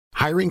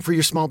Hiring for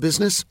your small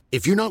business?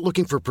 If you're not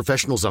looking for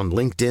professionals on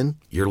LinkedIn,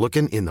 you're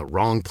looking in the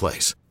wrong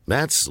place.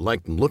 That's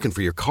like looking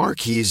for your car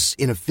keys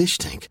in a fish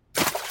tank.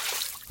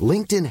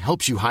 LinkedIn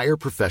helps you hire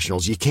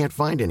professionals you can't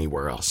find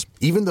anywhere else,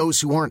 even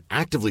those who aren't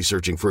actively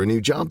searching for a new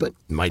job but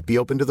might be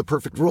open to the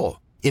perfect role.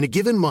 In a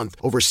given month,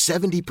 over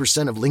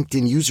 70% of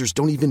LinkedIn users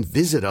don't even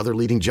visit other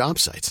leading job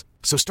sites.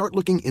 So start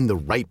looking in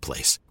the right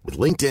place. With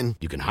LinkedIn,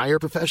 you can hire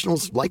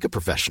professionals like a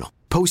professional.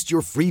 Post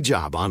your free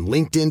job on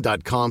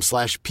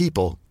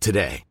linkedin.com/people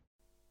today.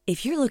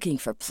 If you're looking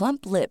for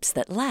plump lips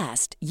that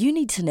last, you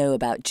need to know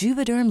about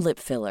Juvederm lip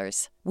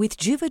fillers. With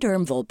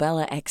Juvederm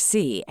Volbella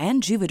XC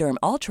and Juvederm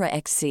Ultra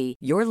XC,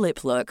 your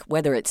lip look,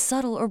 whether it's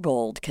subtle or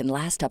bold, can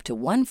last up to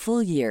 1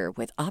 full year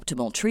with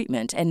optimal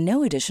treatment and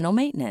no additional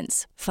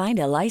maintenance. Find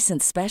a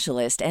licensed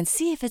specialist and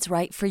see if it's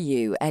right for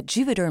you at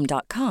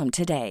Juvederm.com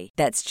today.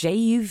 That's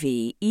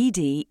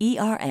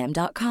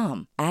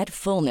JUVEDERM.com. Add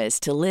fullness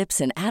to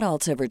lips in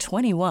adults over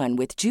 21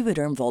 with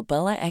Juvederm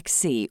Volbella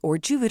XC or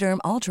Juvederm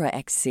Ultra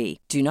XC.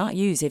 Do not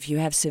use if you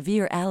have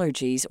severe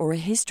allergies or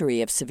a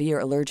history of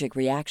severe allergic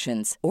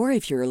reactions, or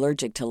if you're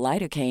allergic to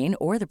lidocaine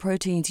or the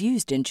proteins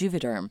used in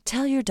Juvederm.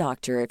 Tell your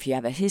doctor if you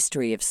have a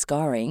history of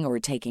scarring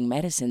or taking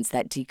medicines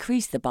that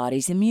decrease the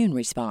body's immune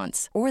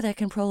response or that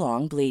can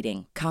prolong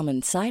bleeding.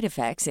 Common side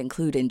effects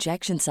include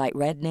injection site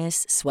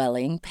redness,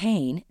 swelling,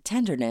 pain,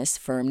 tenderness,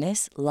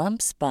 firmness,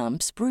 lumps,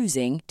 bumps,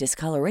 bruising,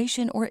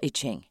 discoloration, or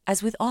itching.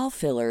 As with all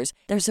fillers,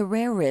 there's a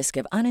rare risk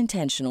of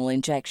unintentional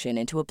injection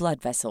into a blood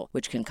vessel,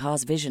 which can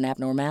cause vision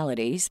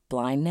abnormalities,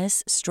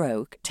 blindness,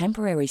 stroke,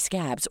 temporary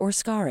scabs, or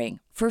scarring.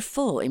 For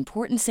full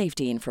important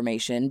safety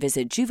information,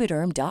 visit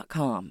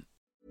Juvederm.com.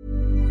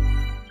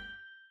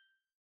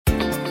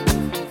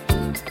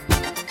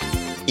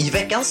 I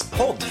veckans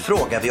podd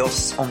frågar vi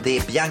oss om det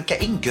är Bianca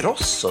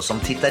Ingrosso som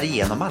tittar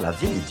igenom alla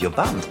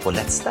videoband på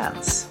Let's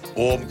Dance.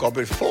 Och om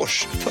Gabriel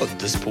Fors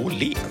föddes på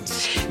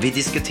Åhléns. Vi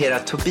diskuterar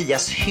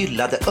Tobias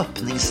hyllade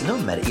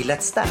öppningsnummer i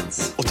Let's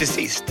Dance. Och till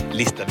sist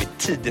listar vi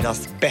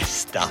tidernas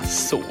bästa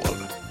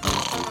sov.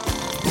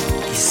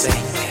 I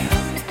sängen,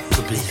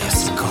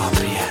 Tobias och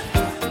Gabriel.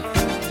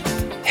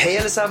 Hej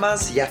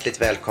allesammans,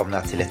 hjärtligt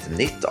välkomna till ett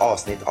nytt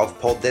avsnitt av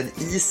podden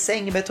I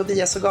säng med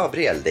Tobias och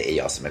Gabriel. Det är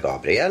jag som är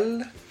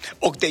Gabriel.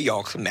 Och det är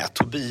jag som är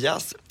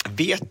Tobias.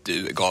 Vet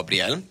du,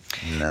 Gabriel,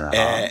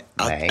 Nej.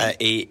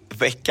 I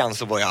veckan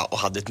så var jag och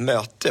hade ett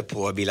möte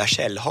på Villa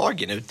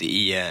Källhagen ute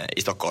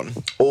i Stockholm.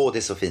 Åh, det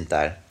är så fint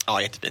där.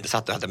 Ja, jättefint. Jag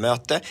satt och hade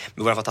möte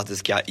med våra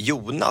fantastiska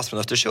Jonas från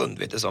Östersund,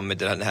 vet du, som med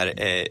den här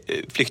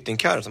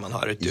flyktingkören som man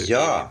har ute.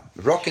 Ja,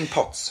 Rocking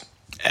Pots.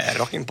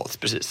 Rocking Pots,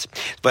 precis. Det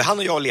var han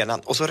och jag och Lena.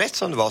 Och så rätt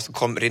som det var så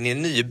kom René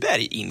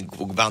Nyberg in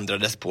och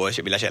vandrades på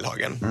Villa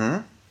Källhagen. Mm.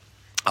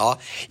 Ja,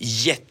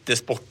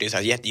 jättesportig så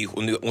här,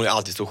 hon är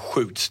alltid så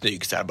sjukt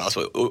snygg så här, bara så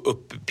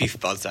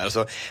uppiffad så här. Och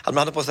så hade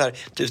man på så här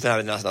typ såna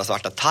här nästan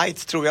svarta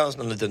tights tror jag,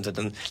 en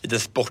liten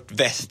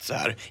sportväst så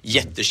här.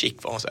 Jättechic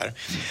var hon så här.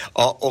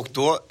 Ja, och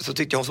då så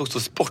tyckte jag hon såg så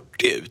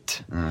sportig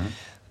ut. Mm.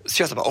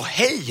 Så jag sa bara, åh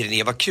hej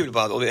René, vad kul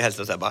bara. Och vi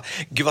hälsade så här bara,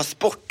 gud vad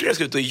sportig, jag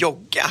ska ut och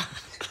jogga.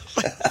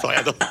 Sa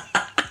jag då.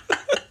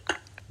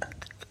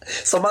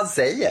 Som man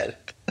säger.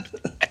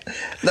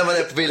 När man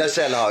är på Villa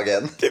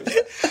Källhagen. Det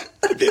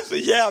blev så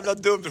jävla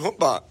dumt. Hon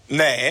bara,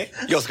 nej,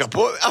 jag ska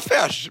på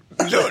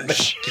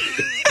affärslunch.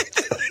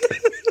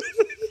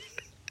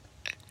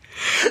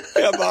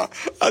 Jag bara,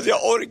 alltså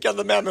jag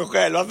orkade med mig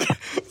själv.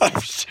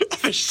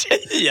 Varför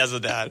säger jag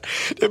sådär?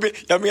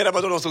 Jag menar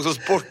bara att de såg så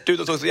sportigt ut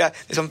och såg så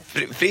liksom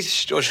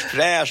frisk och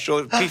fräsch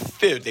och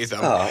piffig ut liksom.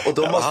 Ja, och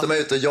då måste man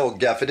ut och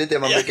jogga, för det är det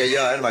man brukar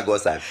göra när man går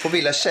så här på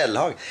Villa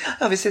Källhagen.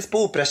 Ja, vi ses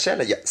på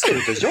Operakällaren. Ja, ska du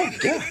ut och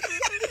jogga?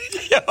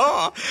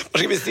 Ja, var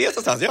ska vi ses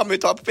någonstans? Ja, men vi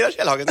tar på Villa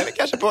Källhagen eller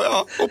kanske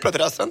på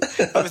Operaterrassen.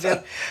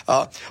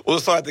 Ja, och då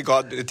sa jag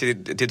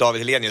till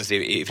David Helenius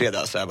i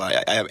fredags så jag bara,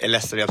 jag är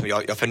ledsen,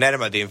 jag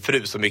förnärmade din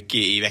fru så mycket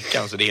i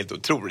veckan så det är helt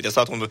otroligt. Jag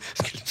sa att hon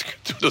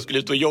skulle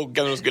ut och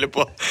jogga när hon skulle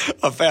på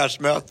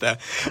affärsmöte.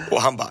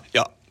 Och han bara,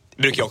 ja,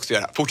 det brukar jag också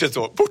göra. Fortsätt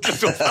så.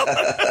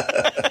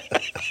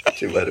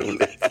 Det var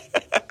roligt.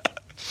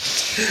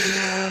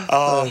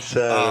 Ja,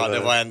 det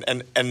var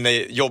en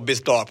jobbig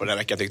start på den här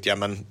veckan tyckte jag.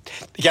 Men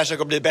det kanske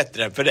kommer bli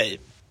bättre för dig.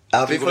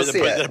 Ja, vi får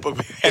se. Det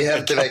är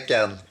hänt i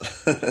veckan.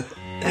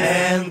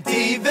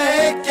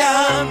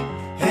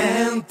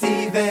 Hänt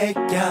i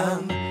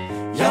veckan.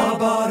 Jag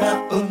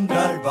bara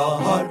undrar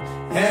vad har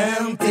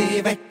hänt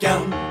i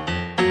veckan.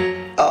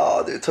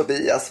 Ja, du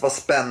Tobias, vad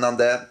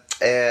spännande.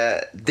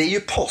 Det är ju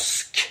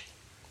påsk.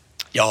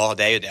 Ja,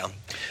 det är ju det.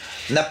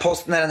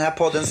 När den här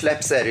podden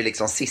släpps är det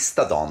liksom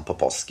sista dagen på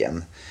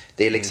påsken.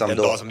 Det är liksom den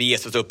dag som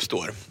Jesus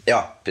uppstår.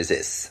 Ja,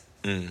 precis.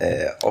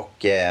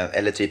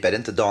 Eller typ är det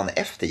inte dagen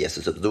efter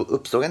Jesus uppstår? Då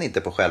uppstod han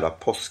inte på själva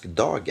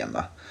påskdagen,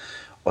 va?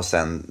 Och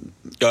sen...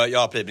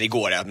 Ja, precis. Men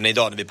igår, men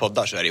idag när vi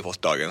poddar så är det ju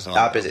påskdagen.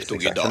 Ja, precis.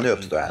 Exakt. Så nu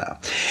uppstår han. Ja.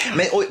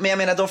 Men jag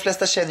menar, de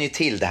flesta känner ju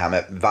till det här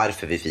med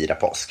varför vi firar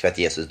påsk. För att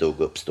Jesus dog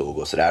och uppstod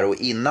och sådär. Och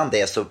innan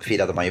det så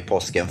firade man ju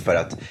påsken för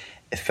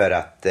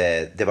att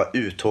det var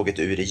uttåget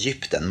ur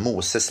Egypten.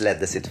 Moses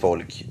ledde sitt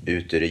folk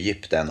ut ur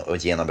Egypten och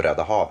genom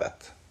Röda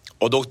havet.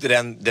 Och då åkte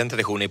den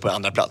traditionen på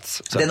andra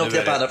plats. Så den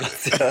åkte på andra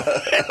plats.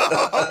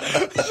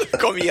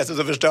 Kom Jesus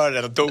och förstörde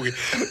den och tog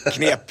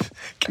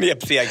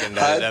knep segern.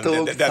 Han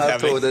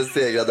tog den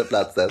segrande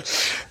platsen.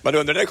 Man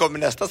undrar när det kommer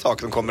nästa sak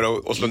som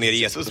kommer att slå ner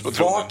Jesus på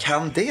tronen. Vad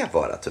kan det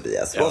vara,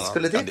 Tobias? Vad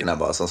skulle det kunna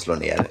vara som slår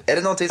ner? Är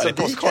det någonting som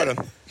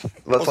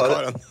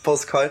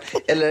Påskharen.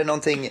 Eller är det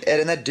någonting, är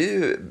det när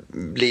du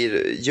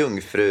blir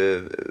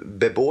jungfru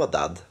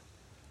bebådad?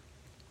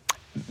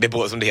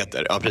 Som det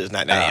heter, ja precis.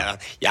 Nej,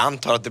 jag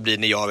antar att det blir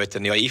när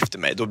jag gifter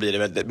mig. Då blir det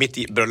väl,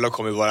 mitt bröllop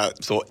kommer vara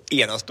så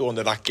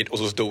enastående vackert och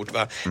så stort,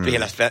 va? För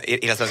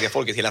hela svenska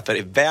folket, hela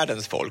för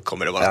världens folk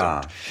kommer det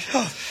vara stort.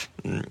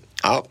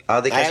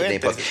 Ja, det kanske blir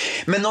på.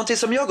 Men någonting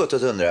som jag gått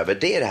och undrar över,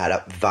 det är det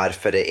här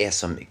varför det är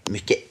så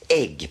mycket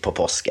ägg på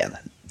påsken.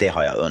 Det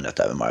har jag undrat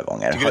över många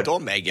gånger. Tycker du inte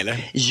om ägg,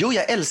 eller? Jo,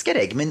 jag älskar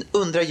ägg, men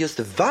undrar just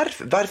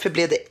varför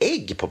blev det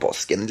ägg på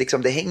påsken?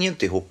 Liksom, det hänger ju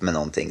inte ihop med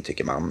någonting,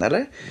 tycker man,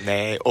 eller?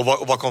 Nej, och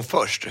vad kom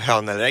först?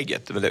 Hönan eller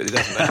ägget? Men det är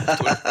det som är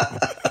stor.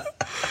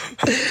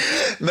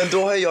 Men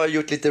då har jag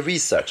gjort lite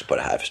research på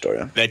det här, förstår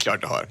du? Det är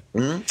klart du har.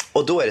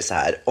 Och då är det så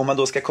här, om man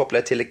då ska koppla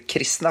det till det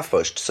kristna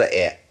först, så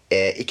är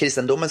i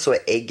kristendomen så är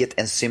ägget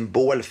en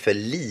symbol för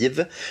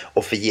liv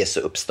och för Jesu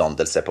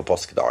uppståndelse på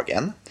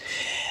påskdagen.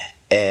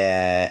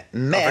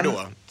 Men...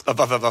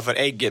 Varför då?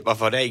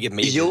 Varför ägget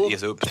med Jesu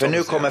uppståndelse? För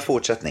nu kommer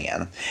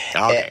fortsättningen.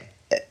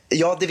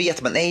 Ja, det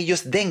vet man. Nej,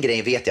 just den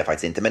grejen vet jag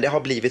faktiskt inte. Men det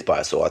har blivit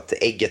bara så att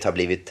ägget har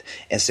blivit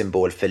en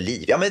symbol för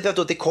liv. Ja, men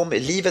då,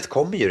 livet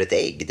kommer ju ur ett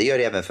ägg. Det gör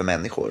det även för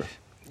människor.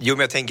 Jo,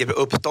 men jag tänker på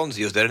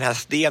uppståndelse just det. Den här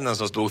stenen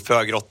som stod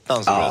för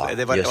grottan.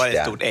 Det var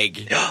ett stort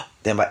ägg. Ja,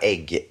 den var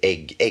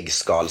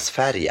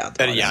äggskalsfärgad.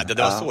 Ja, det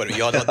var så.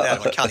 Ja, det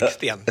var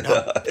kalksten.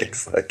 Ja,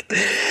 exakt.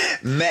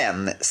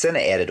 Men sen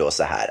är det då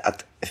så här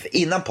att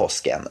innan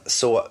påsken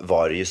så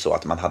var det ju så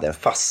att man hade en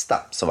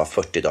fasta som var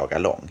 40 dagar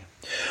lång.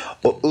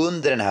 Och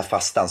under den här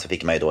fastan så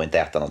fick man ju då inte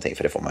äta någonting,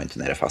 för det får man ju inte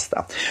när det är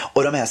fasta.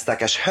 Och de här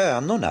stackars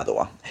hönorna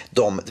då,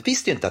 de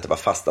visste ju inte att det var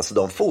fasta, så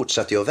de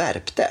fortsatte ju och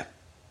värpte.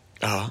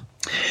 Ja.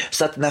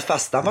 Så att när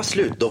fastan var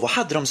slut, då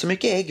hade de så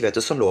mycket ägg, vet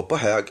du, som låg på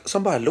hög,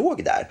 som bara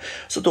låg där.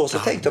 Så då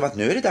tänkte de att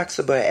nu är det dags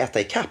att börja äta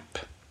i kapp.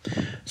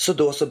 Så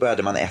då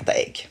började man äta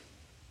ägg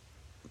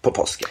på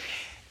påsken.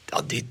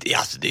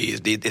 Ja,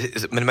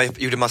 men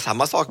gjorde man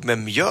samma sak med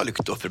mjölk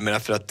då?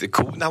 För att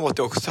korna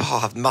måste också ha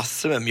haft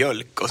massor med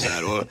mjölk och så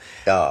här. Och,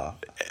 ja,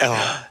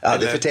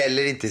 det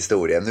förtäller inte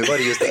historien. Nu var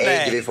det just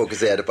ägg vi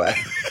fokuserade på här.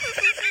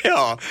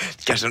 Ja,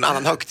 kanske en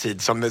annan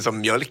högtid som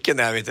mjölken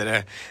är, vet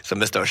du,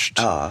 som är störst.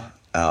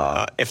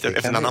 Ja,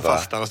 efter en annan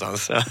fasta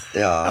någonstans.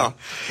 Ja.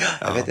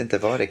 Jag vet inte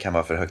vad det kan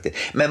vara för högtid.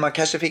 Men man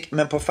kanske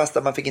men på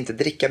fasta man fick inte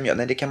dricka mjölk.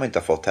 Nej, det kan man inte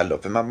ha fått heller.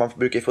 För man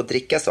brukar ju få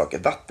dricka saker.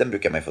 Vatten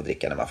brukar man ju få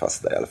dricka när man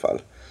fastar i alla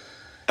fall.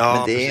 Ja,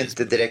 men det är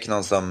inte direkt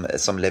någon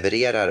som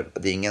levererar.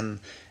 Det är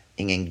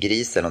ingen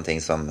gris eller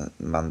någonting som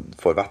man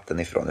får vatten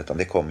ifrån, utan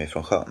det kommer ju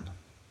från sjön.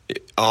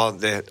 Ja,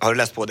 har du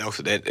läst på det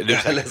också? Jag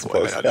har läst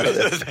på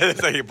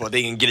det. Det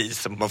är ingen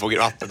gris som man får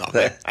vatten av.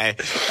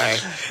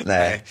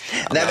 Nej,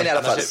 men i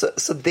alla fall,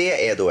 så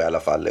det är då i alla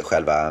fall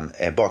själva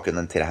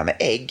bakgrunden till det här med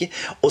ägg.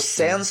 Och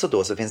sen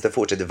så finns det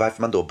fortsättning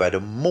varför man då började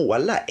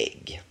måla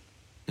ägg.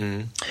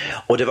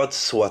 Och det var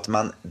så att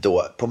man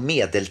då på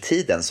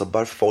medeltiden så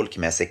bar folk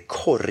med sig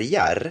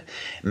korgar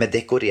med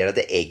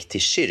dekorerade ägg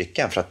till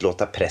kyrkan för att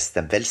låta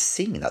prästen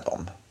välsigna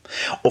dem.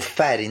 Och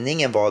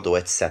färgningen var då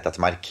ett sätt att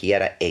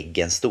markera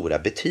äggens stora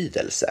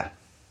betydelse.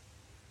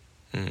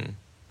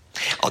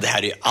 Ja, det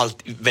här är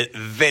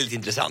väldigt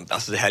intressant.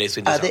 Alltså det här är så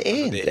intressant. Ja, det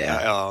är inte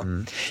det. Ja.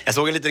 Jag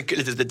såg en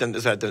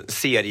liten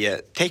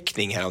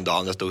serieteckning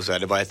häromdagen. Det stod så här,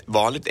 det var ett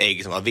vanligt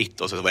ägg som var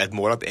vitt och så var det ett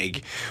målat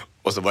ägg.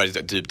 Och så var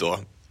det typ då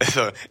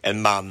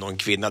en man och en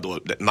kvinna då.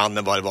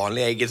 Mannen var det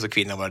vanliga ägget, så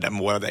kvinnan var det där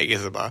målade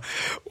ägget.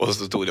 Och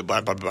så stod det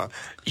bara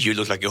you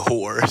look like a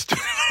whore.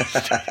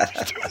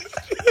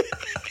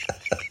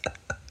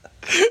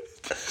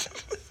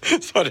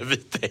 Så var det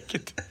vita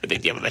ägget. Jag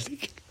tänkte jag var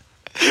väldigt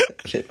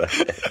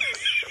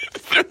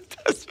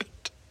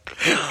fruktansvärt.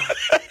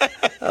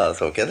 Ja,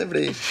 så kan det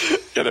bli.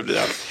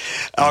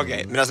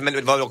 Okej, men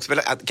det var också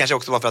kanske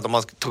också var för att om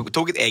man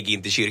tog ett ägg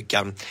in till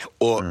kyrkan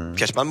och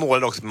kanske man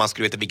målade också, man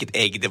skulle veta vilket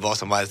ägg det var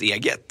som var ens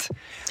eget.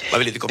 Man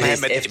ville inte komma hem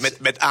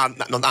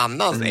med någon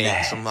annans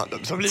ägg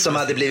som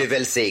hade blivit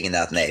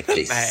välsignat. Nej,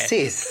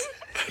 precis.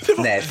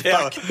 Nej,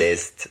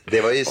 faktiskt. Det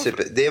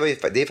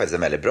är faktiskt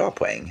en väldigt bra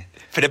poäng.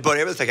 För det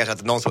började väl så kanske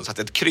att någon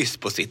satte ett kryss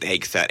på sitt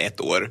ägg så här 1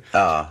 år.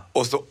 Ja.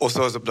 Och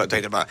så tänkte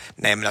jag bara,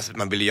 nej men alltså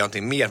man ville göra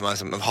någonting mer. Man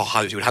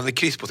hade ett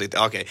kryss på sitt,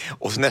 okej.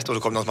 Och så nästa år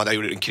så kom någon som hade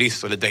gjort en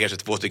kryss och lite kanske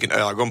 2 stycken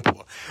ögon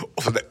på.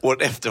 Och så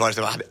året efter var det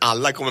så att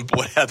alla kommit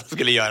på det att de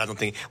skulle göra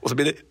någonting. Och så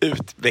blev det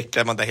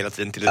utvecklade man det hela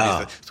tiden till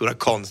ett stora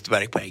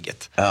konstverk på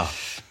ägget. Ja.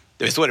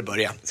 Det var så det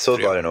började. Så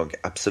var det nog,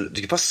 absolut.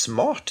 Du var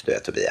smart du är,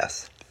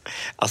 Tobias.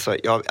 Alltså,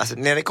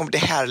 när det kommer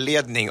till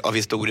härledning av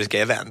historiska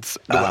events,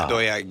 då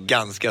är jag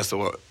ganska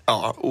så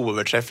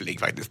oöverträfflig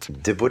faktiskt.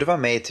 Du borde vara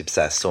med i typ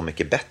så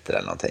mycket bättre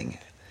eller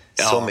någonting.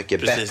 Så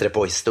mycket bättre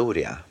på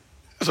historia.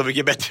 Så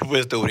mycket bättre på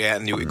historia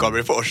än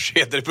Gabriel Fors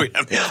heter det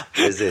programmet. Ja,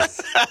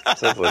 precis.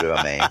 Så får du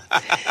vara med.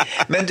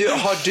 Men du,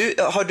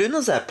 har du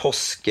någon sån här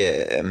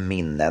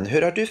påskminnen?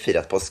 Hur har du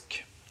firat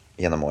påsk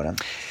genom åren?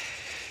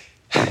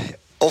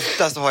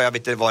 Oftast har jag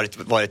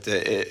varit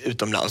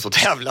utomlands och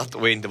tävlat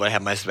och inte varit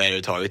hemma i Sverige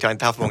överhuvudtaget. Jag har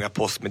inte haft många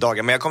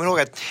påskmiddagar. Men jag kommer ihåg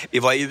att vi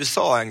var i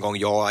USA en gång,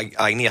 jag och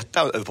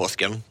Agneta, över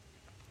påsken.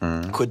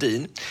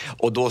 Sjödin.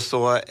 Och då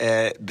så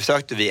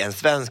besökte vi en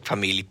svensk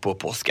familj på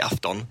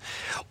påskafton.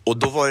 Och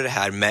då var det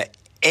här med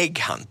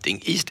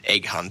ägghunting, East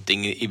egg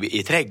hunting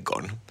i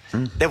trädgården.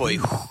 Det var ju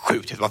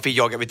sjukt. Man fick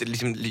jaga,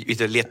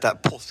 leta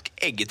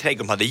påskägg i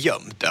trädgården, man hade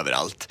gömt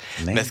överallt.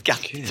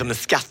 Som en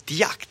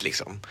skattjakt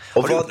liksom.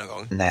 Och har du gjort någon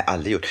gång? Nej,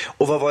 aldrig gjort.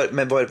 Och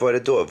var det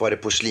då? Var det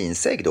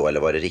porslinsägg då eller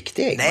var det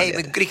riktiga ägg? Nej,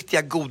 men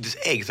riktiga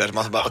godisägg så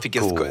man bara fick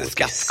en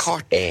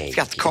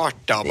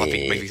skattkarta och man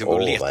fick liksom gå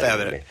och leta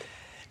över det.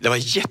 Det var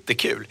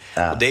jättekul.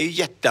 Ja. Och det är ju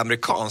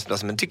jätteamerikanskt,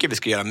 alltså, men tycker vi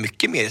ska göra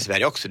mycket mer i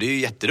Sverige också. Det är ju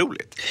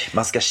jätteroligt.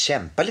 Man ska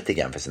kämpa lite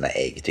grann för sina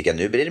ägg, tycker jag.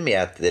 Nu blir det mer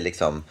att det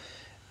liksom,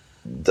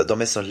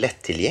 de är så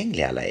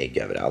lättillgängliga alla ägg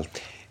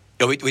överallt.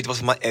 Jag vet vad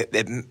som är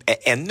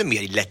ännu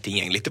mer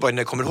lättillgängligt. Det var när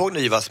jag kommer ihåg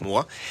när vi var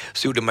små,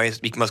 så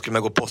skulle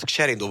man gå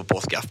påskkärring då på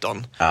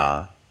påskafton.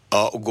 Ja.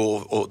 Ja, och gå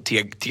och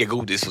tigga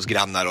godis hos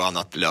grannar och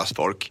annat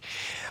lösfolk.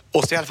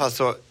 Och så i alla fall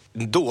så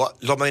då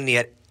la man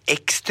ner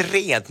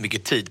extremt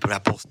mycket tid på de här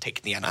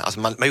postteckningarna. Alltså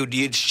man gjorde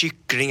ju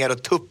kycklingar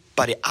och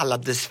tuppar i alla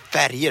dess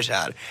färger så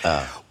här.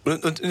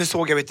 Och nu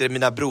såg jag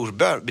mina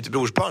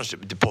brorsbarns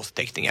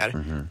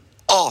postteckningar.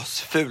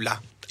 Asfula.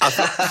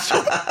 Alltså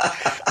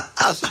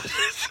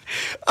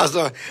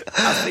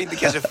inte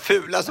kanske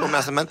fula så,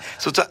 men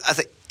så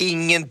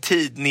ingen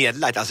tid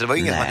nedlagt. Alltså det var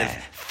ingen som hade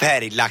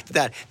färglagt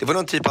där. Det var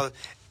någon typ av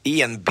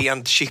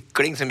enbent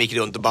kyckling som gick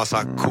runt och bara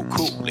sa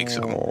koko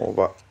liksom.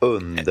 Vad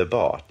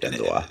underbart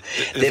ändå.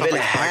 Det är väl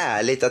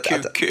härligt att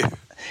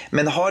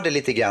men har det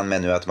lite grann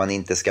med nu att man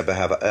inte ska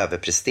behöva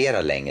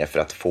överprestera längre för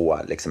att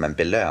få liksom en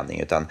belöning,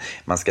 utan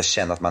man ska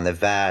känna att man är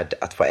värd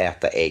att få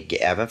äta ägg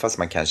även fast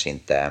man kanske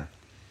inte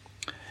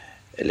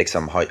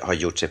liksom har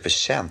gjort sig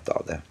förtjänt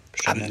av det.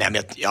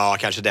 Ja,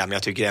 kanske det, men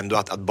jag tycker ändå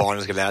att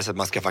barnen ska lära sig att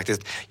man ska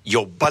faktiskt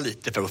jobba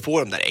lite för att få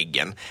de där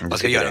äggen. Man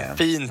ska göra en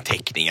fin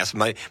teckning. Alltså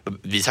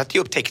vi satte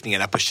ju upp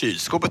teckningarna på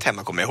kylskåpet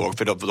hemma, kommer jag ihåg,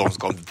 för de som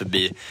kom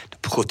förbi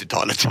på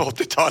 70-talet och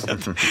 80-talet.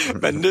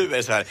 Men nu är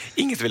det så här,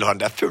 ingen som vill ha den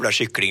där fula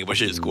kycklingen på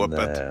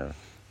kylskåpet.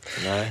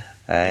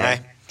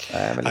 Nej.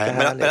 Men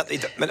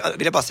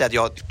vill jag bara säga att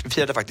jag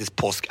firade faktiskt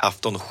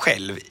påskafton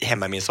själv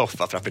hemma i min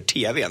soffa framför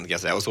tvn, kan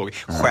jag säga, och såg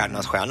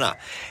Stjärnornas stjärna.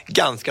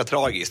 Ganska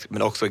tragiskt,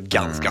 men också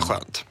ganska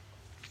skönt.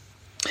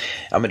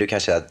 Ja, men du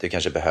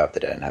kanske behövde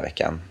det den här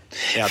veckan.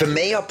 För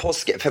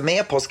mig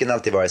har påsken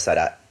alltid varit så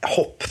här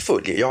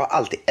hoppfull. Jag har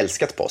alltid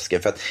älskat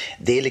påsken för att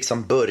det är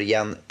liksom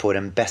början på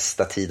den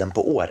bästa tiden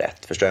på året.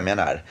 Förstår du vad jag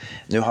menar?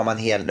 Nu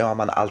har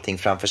man allting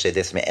framför sig,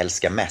 det som jag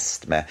älskar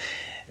mest med.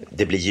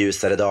 Det blir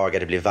ljusare dagar,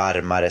 det blir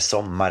varmare,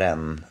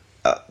 sommaren.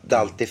 Det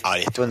har alltid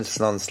funnits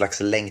någon slags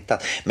längtan.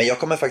 Men jag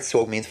kommer faktiskt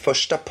ihåg min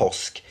första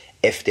påsk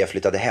efter jag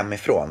flyttade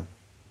hemifrån.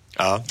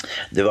 Ja.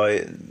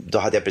 Då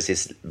hade jag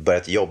precis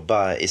börjat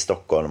jobba i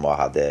Stockholm och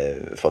hade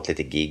fått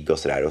lite gig och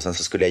sådär. Och sen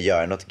så skulle jag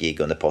göra något gig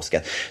under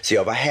påsken. Så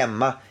jag var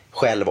hemma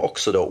själv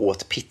också då och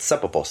åt pizza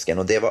på påsken.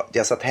 Och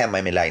jag satt hemma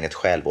i min lägenhet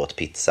själv och åt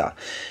pizza.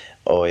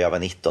 Och jag var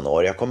 19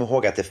 år. Jag kommer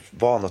ihåg att det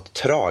var något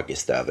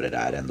tragiskt över det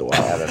där ändå.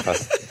 Även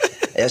fast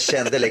jag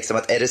kände liksom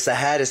att är det så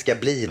här det ska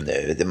bli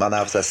nu? Man har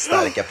haft så här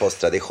starka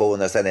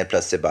posttraditioner. Och sen är det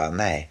plötsligt bara,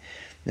 nej,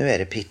 nu är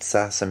det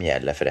pizza som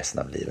gäller för resten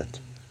av livet.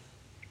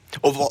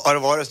 Och har det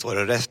varit så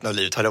resten av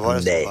livet? Har det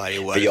varit så varje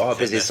år? För jag har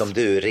precis som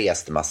du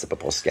rest massor på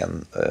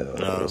påsken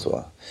och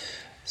så.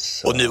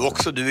 Och nu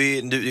också, du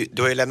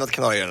har ju lämnat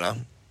Kanarieöarna.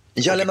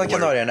 Jag lämnade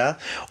Kanarieöarna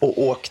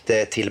och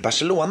åkte till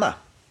Barcelona.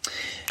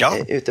 Ja.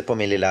 Ute på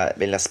min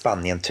lilla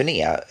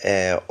Spanien-turné.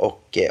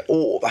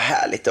 Vad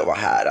härligt att vara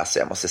här, alltså,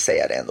 jag måste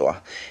säga det ändå.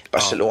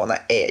 Barcelona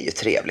är ju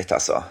trevligt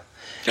alltså.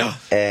 Ja.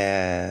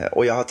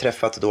 Och jag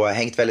har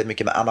hängt väldigt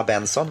mycket med Anna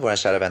Benson, vår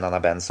kära vän Anna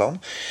Benson.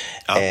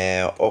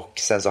 Och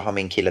sen så har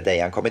min kille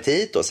Dejan kommit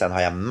hit. Och sen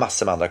har jag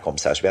massor med andra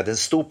kompisar. Så vi hade en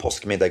stor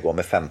påskmiddag igår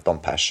med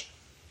 15 pers.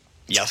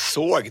 Jag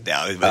såg det.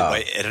 Det var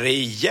ett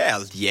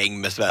rejält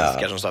gäng med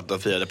svenskar som satt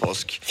och firade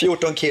påsk.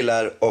 14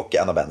 killar och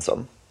Anna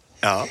Benson.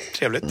 Ja,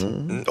 trevligt.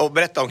 Och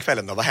berätta om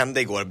kvällen då. Vad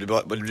hände igår?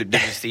 Blev det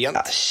sent?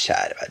 Ja,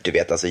 kära. Du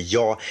vet, alltså,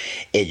 jag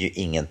är ju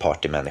ingen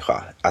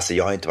partymänniska. Alltså,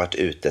 jag har inte varit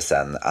ute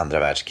sedan andra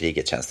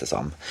världskriget, känns det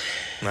som.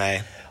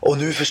 Nej. Och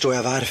nu förstår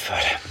jag varför.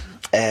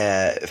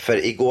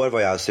 För igår var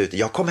jag alltså ute.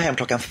 Jag kom hem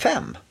klockan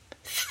 5.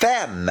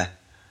 5!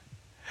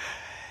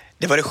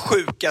 Det var det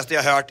sjukaste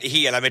jag hört i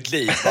hela mitt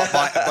liv.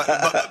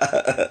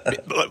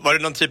 Var det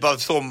någon typ av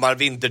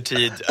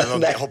sommar-vintertid?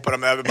 Hoppade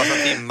de över massa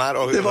timmar?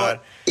 Och det var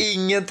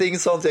ingenting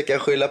sånt jag kan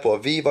skylla på.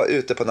 Vi var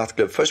ute på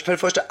nattklubb. För det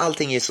första,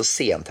 allting är så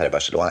sent här i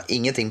Barcelona.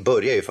 Ingenting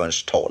börjar ju förrän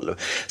 12.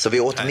 Så vi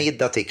åt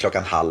middag till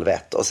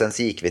 12:30. Och sen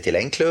så gick vi till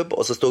en klubb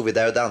och så stod vi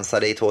där och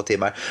dansade i 2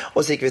 timmar.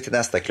 Och så gick vi till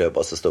nästa klubb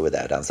och så stod vi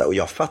där och dansade. Och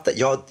jag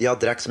fattade, jag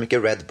drack så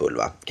mycket Red Bull,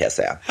 va, kan jag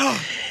säga.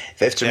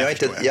 För eftersom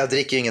jag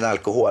dricker ju ingen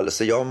alkohol,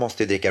 så jag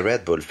måste ju dricka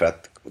Red Bull för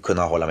att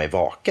kunna hålla mig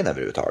vaken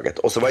överhuvudtaget.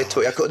 Och så var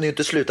jag kunde ju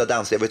inte sluta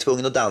dansa. Jag var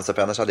tvungen att dansa,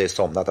 för annars hade jag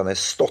somnat. Han hade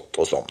stått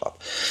och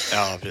somnat.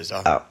 Ja, precis.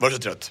 Ja. Var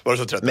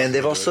så trött. Men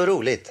det var så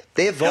roligt.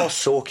 Det var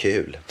så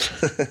kul.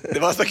 Det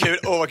var så kul.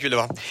 Vad kul det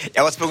var.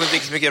 Jag var tvungen att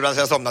dricka så mycket ibland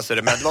så jag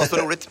somnade. Men det var så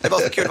roligt. Det var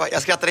så kul.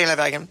 Jag skrattade hela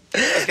vägen.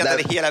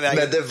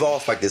 Men det var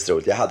faktiskt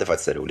roligt. Jag hade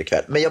faktiskt en rolig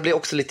kväll. Men jag blev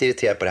också lite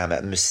irriterad på det här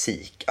med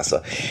musik.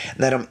 Alltså,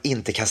 när de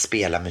inte kan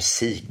spela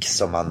musik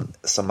som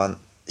man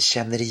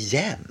känner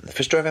igen.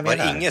 Förstår du vad jag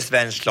menar? Var det ingen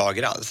svensk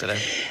schlager alls,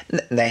 eller?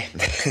 Nej.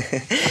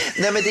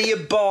 Nej, men det är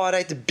ju bara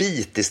ett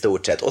beat i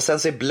stort sett. Och sen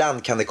så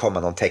ibland kan det komma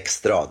någon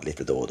textrad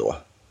lite då och då.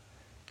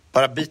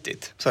 Bara Beat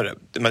It, så är det.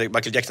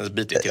 Michael Jacksons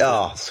Beat It.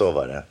 Ja, så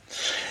var det.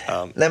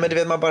 Nej, men du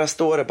vet, man bara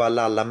står och bara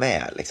lallar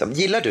med liksom.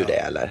 Gillar du det,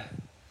 eller?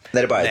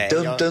 När det bara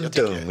är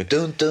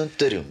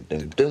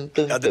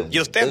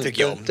just den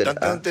tycker jag om.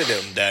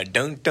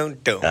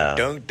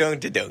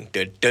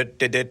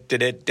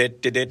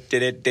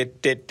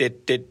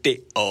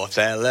 Och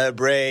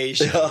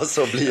celebration. Ja,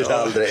 så blir det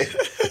aldrig.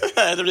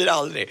 Nej, det blir det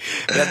aldrig.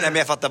 Men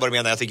jag fattar vad du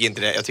menar. Jag tycker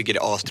inte det. Jag tycker det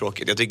är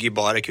astråkigt. Jag tycker ju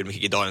bara det är kul med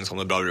Kikki Danielsson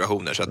och bra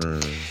relationer. Så att,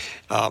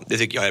 ja, det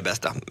tycker jag är det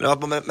bästa.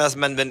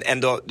 Men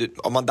ändå,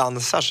 om man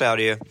dansar så är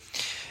det ju...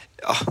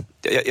 Ja,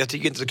 jag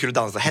tycker inte så kul att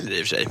dansa heller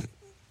i och för sig.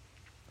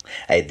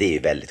 Nej, det är ju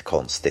väldigt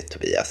konstigt,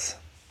 Tobias.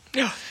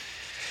 Ja.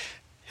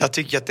 Jag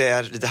tycker att det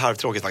är lite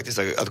halvtråkigt faktiskt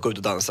att gå ut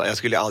och dansa. Jag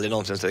skulle aldrig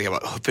någonsin säga, om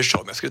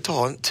jag skulle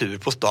ta en tur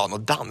på stan och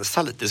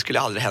dansa lite, det skulle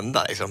aldrig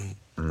hända liksom.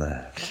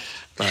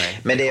 Nej.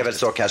 Men det är väl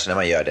så kanske när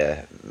man gör det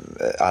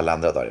alla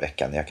andra dagar i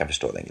veckan. Jag kan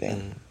förstå den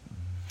grejen.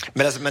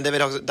 Men det är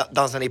väl också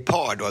dansen i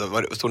par då?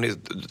 Var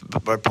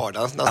det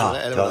pardans? Ja,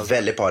 det var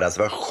väldigt pardans.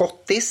 Det var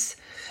schottis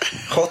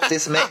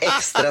med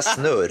extra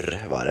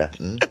snurr var det.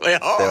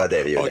 Ja, det var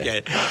det vi gjorde.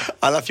 Okay.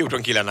 Alla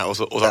 14 killarna och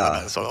så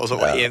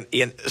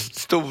i en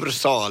stor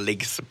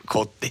salig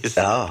schottis.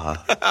 Ja.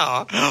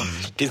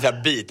 Det är så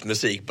här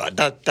beatmusik bara.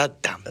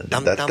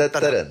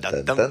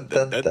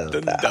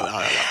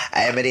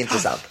 Nej, men det är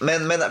intressant.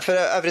 Men för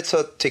övrigt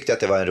så tyckte jag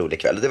att det var en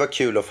rolig kväll. Det var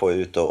kul att få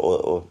ut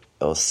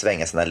och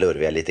svänga sina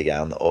lurviga lite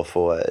grann och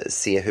få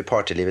se hur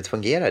partylivet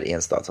fungerar i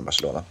en stad som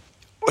Barcelona.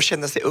 Och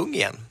känna sig ung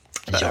igen.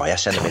 Ja, jag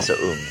känner mig så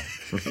ung.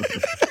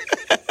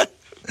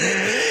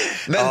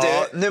 Men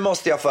du, nu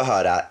måste jag få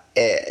höra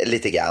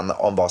lite grann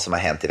om vad som har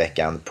hänt i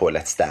veckan på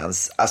Let's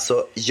Dance.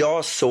 Alltså,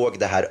 jag såg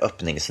det här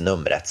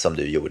öppningsnumret som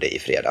du gjorde i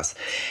fredags.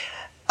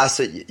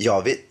 Alltså,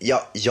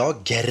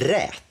 jag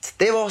grät.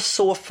 Det var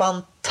så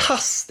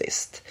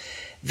fantastiskt.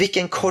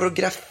 Vilken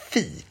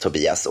koreografi,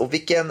 Tobias, och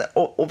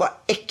vad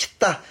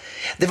äkta.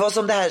 Det var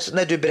som det här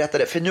när du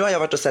berättade, för nu har jag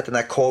varit och sett den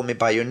här Call Me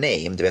By Your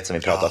Name, du vet, som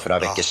vi pratade om för några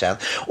veckor sedan.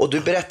 Och du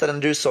berättade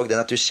när du såg den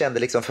att du kände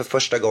liksom för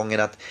första gången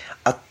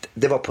att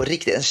det var på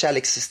riktigt en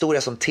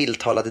kärlekshistoria som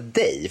tilltalade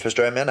dig.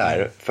 Förstår jag vad jag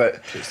menar?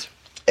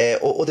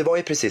 Och det var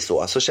ju precis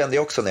så kände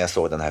jag också när jag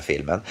såg den här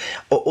filmen.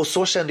 Och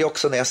så kände jag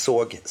också när jag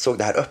såg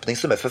det här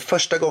öppningsnumret. För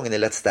första gången i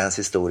Let's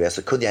Dance historia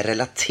så kunde jag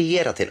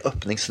relatera till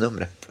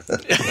öppningsnumret.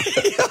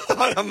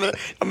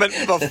 men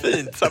vad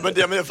fint.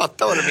 Jag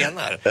fattar vad du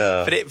menar.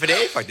 Ja. För det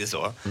är ju faktiskt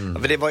så.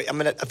 För det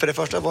var, för det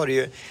första var det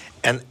ju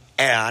en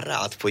ära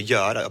att få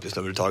göra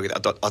öppningsnumret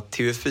överhuvudtaget. Att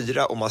TV4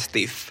 och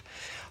Mastiff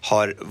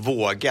har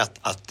vågat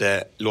att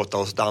låta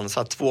oss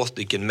dansa 2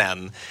 stycken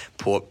män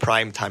på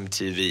primetime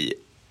TV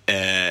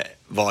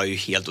var ju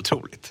helt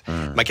otroligt.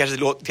 Man kanske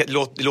det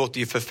låter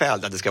ju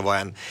förfärligt att det ska vara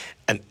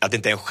att det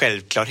inte är en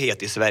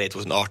självklarhet i Sverige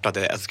 2018 att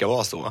det ska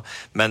vara så.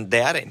 Men det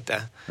är det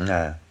inte.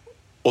 Nej.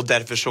 Och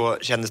därför så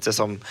kändes det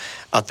som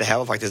att det här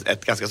var faktiskt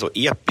ett ganska så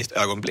episkt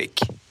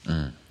ögonblick.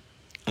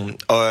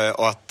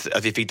 Och att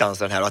vi fick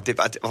dansa den här.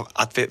 Och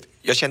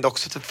jag kände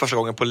också för första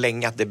gången på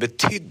länge att det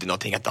betydde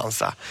någonting att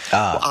dansa.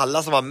 Och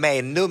alla som var med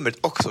i numret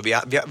också. Vi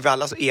var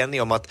alla så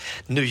eniga om att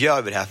nu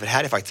gör vi det här. För det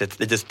här är faktiskt ett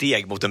litet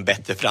steg mot en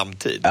bättre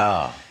framtid.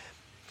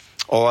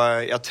 Och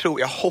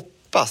jag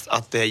hoppas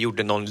att det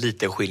gjorde någon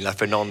liten skillnad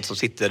för någon som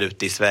sitter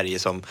ute i Sverige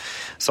som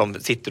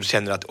sitter och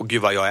känner att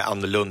gud vad jag är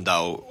annorlunda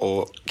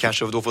och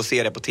kanske då får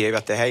se det på tv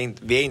att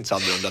vi är inte så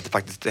annorlunda,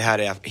 att det här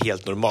är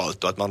helt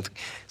normalt och att man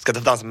ska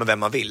dansa med vem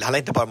man vill. Det handlar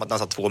inte bara om att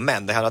dansa 2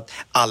 män, det handlar om att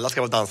alla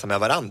ska dansa med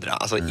varandra.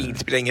 Alltså det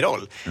spelar ingen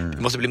roll.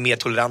 Vi måste bli mer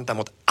toleranta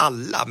mot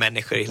alla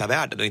människor i hela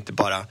världen och inte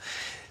bara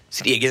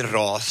sin egen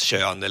ras,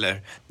 kön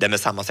eller den med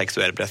samma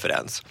sexuell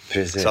preferens.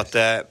 Precis. Så att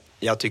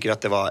jag tycker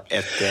att det var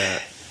ett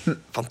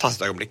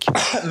fantastiskt ögonblick.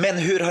 Men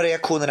hur har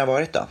reaktionerna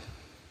varit då?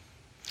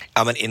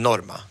 Ja, men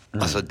enorma.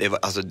 Alltså,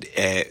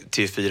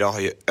 TV4 har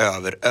ju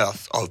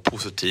överöst av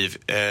positiv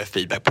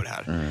feedback på det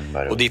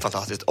här. Och det är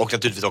fantastiskt. Och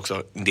naturligtvis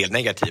också en del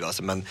negativa.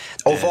 Alltså, men,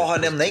 och vad har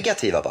de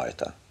negativa varit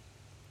då?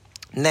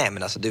 Nej,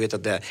 men alltså du vet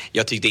att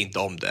jag tyckte inte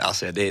om det.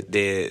 Alltså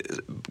det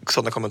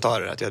sådana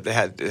kommentarer att det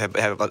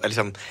här var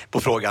liksom på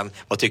frågan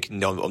vad tyckte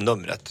ni om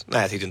numret?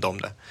 Nej, jag tyckte inte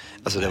om det.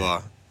 Alltså det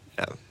var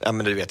ja,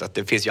 men du vet att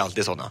det finns ju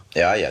alltid sådana.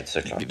 Ja,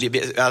 såklart. Det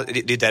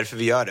är därför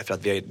vi gör det, för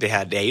att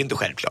det är ju inte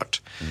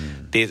självklart.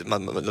 Det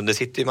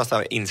sitter ju en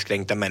massa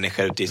inskränkta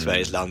människor ute i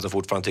Sveriges land som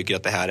fortfarande tycker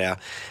att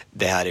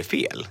det här är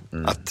fel.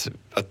 Att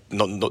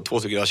två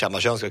stycken av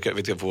samma kön ska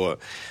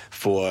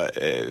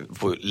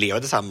få leva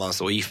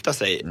tillsammans och gifta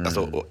sig.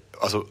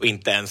 Alltså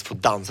inte ens få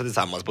dansa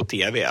tillsammans på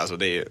tv. Alltså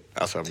det är ju,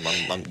 alltså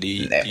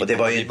det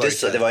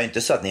var ju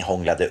inte så att ni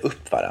hånglade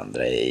upp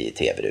varandra i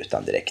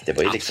tv-rutan direkt. Det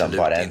var ju liksom absolut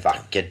bara en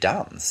vacker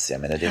dans.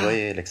 Jag menar, det var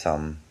ju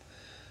liksom...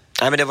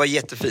 Nej, men det var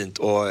jättefint,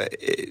 och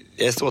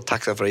jag är så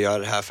tacksam för att göra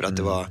det här, för att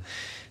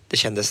det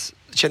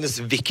kändes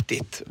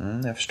viktigt.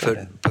 Jag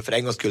förstår det. För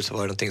en gångs skull så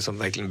var det någonting som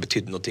verkligen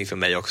betydde någonting för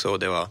mig också, och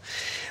det var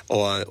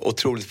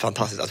otroligt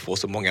fantastiskt att få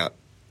så många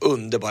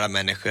underbara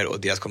människor och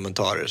deras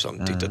kommentarer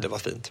som tyckte att det var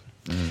fint.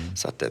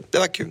 Så att det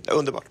var kul,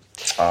 underbart.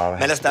 Ja,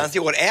 men Let's Dance i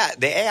år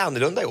det är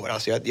annorlunda i år.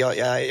 Alltså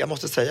jag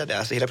måste säga det.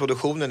 Alltså hela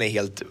produktionen är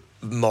helt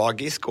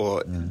magisk,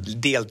 och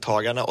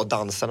deltagarna och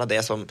dansarna,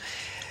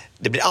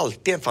 det blir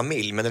alltid en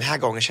familj, men den här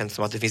gången känns det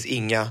som att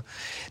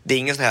det är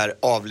ingen så här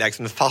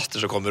avlägsen faster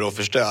som kommer och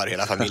förstör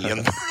hela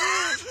familjen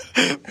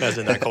med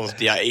sina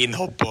konstiga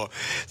inhopp,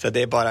 så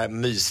det är bara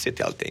mysigt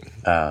i allting.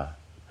 Ja.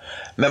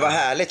 Men vad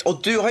härligt. Och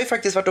du har ju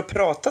faktiskt varit och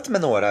pratat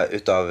med några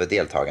utav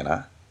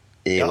deltagarna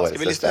i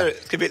årets.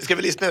 Ska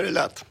vi lyssna hur det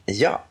lät?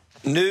 Ja.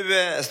 Nu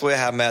står jag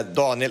här med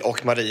Daniel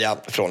och Maria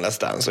från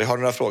Let's Dance, och jag har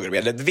några frågor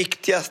med. Det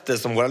viktigaste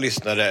som våra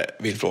lyssnare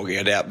vill fråga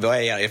er är: vad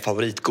är er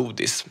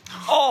favoritgodis?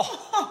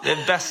 Det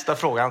är bästa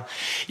frågan.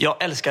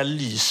 Jag älskar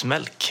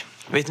lysmjölk.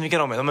 Vet ni vilka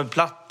de är? De är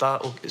platta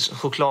och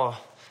choklad.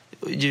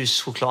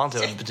 Ljus choklad, antar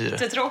jag det betyder.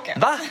 Jättetråkigt.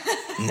 Va?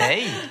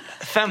 Nej.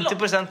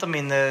 50% av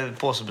min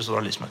påse består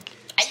av lysmjölk.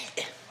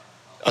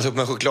 Alltså,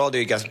 men choklad är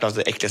ju ganska bland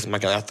det äckligaste man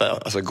kan äta.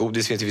 Alltså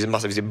godis finns en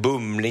massa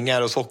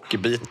bumlingar och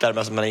sockerbitar, men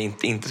alltså, man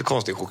är inte så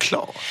konstig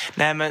choklad.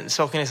 Nej, men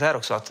saken är så här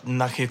också, att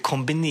man kan ju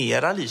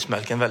kombinera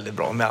lysmjölken väldigt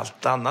bra med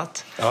allt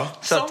annat. Ja.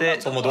 Så att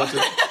det... Som då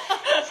typ.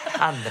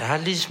 Andra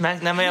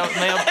lysmjölk. Nej, men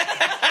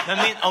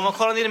om man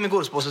kollar ner i min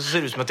godispåse så ser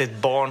det ut som att det är ett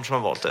barn som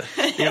har valt det.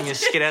 Det är ingen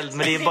skräll,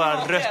 men det är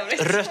bara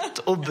rött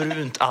och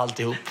brunt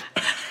alltihop.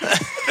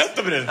 Rött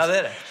och brunt? Ja, det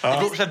är det. Ja.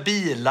 Det finns så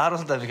bilar och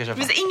sånt där vi kan köpa.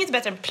 Det finns inget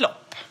bättre än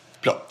plopp.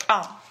 Plopp?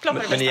 Ja, plopp är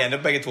det men ni är ändå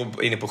bägge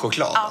två inne på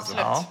choklad?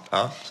 Absolut. Alltså.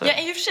 Ja. Jag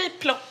är ju för sig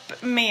plopp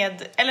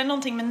med, eller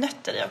någonting med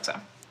nötter i också.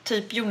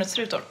 Typ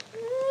jordnötsrutor.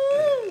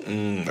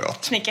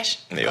 Gott. Snickers.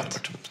 Det är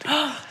gott.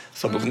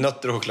 Så på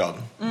nötter och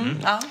choklad.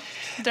 Ja.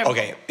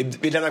 Okej,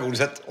 vi lämnar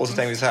godiset och så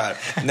tänker vi så här.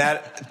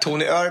 När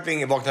Tony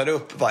Irving vaknar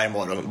upp varje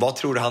morgon, vad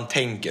tror du han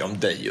tänker om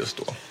dig just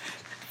då?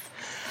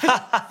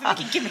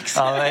 Vilken gimmicks.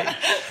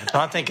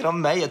 Han tänker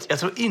om mig. Jag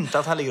tror inte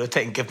att han ligger och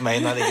tänker på mig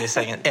när han ligger i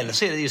sängen. Eller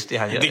så är det just det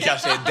han gör. Det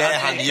kanske är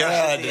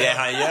det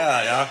han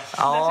gör. Ja.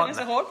 Därför han är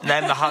så hård.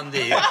 Nej, men han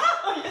det är ju...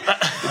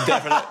 Det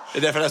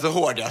är därför han är så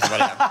hård. Alltså,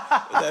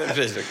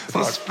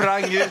 hon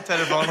sprang ut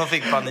härifrån och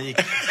fick panik.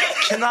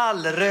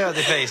 Knallröd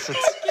i facet.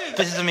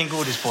 Precis som min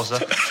godispåse.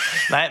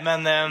 Nej,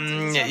 men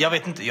jag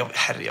vet inte. Jag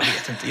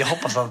vet inte. Jag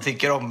hoppas att han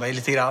tycker om mig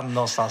lite grann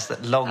någonstans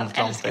långt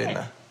där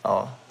inne.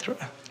 Ja, tror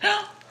jag.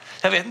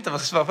 Jag vet inte vad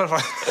jag ska svara på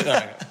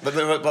det.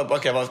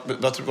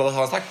 Vad har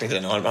han sagt till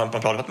dig? Har han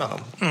pratat med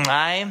honom?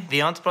 Nej, vi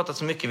har inte pratat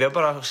så mycket. Vi har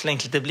bara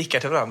slängt lite blickar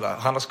till varandra.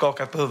 Han har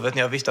skakat på huvudet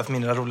när jag visste att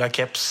mina roliga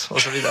keps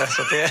och så vidare.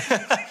 Så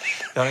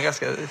det är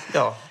ganska...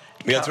 Ja.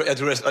 Men jag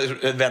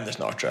tror det vänder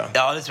snart, tror jag.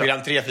 Ja, det tror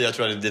jag. Program 3-4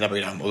 tror jag är dina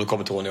program. Och då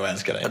kommer Tony och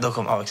älskar dig.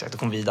 Ja, exakt. Då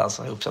kommer vi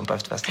dansa ihop sen på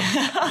efterfesten.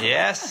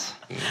 Yes.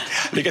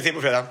 Lycka till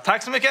på fredag.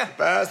 Tack så mycket.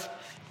 Bäs.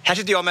 Här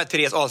sitter jag med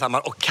Therese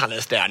Alshammar och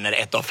Kalle Sterner,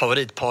 ett av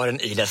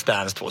favoritparen i Let's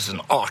Dance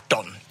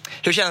 2018.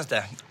 Hur känns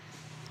det?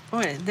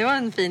 Oj, det var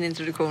en fin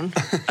introduktion.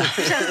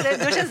 Då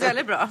känns det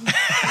väldigt bra.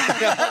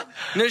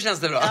 Nu känns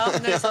det bra. Ja,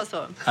 nu är det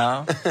så.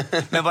 Ja.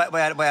 Men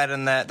vad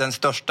är den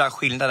största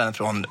skillnaden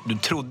från du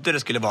trodde det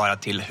skulle vara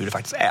till hur det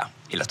faktiskt är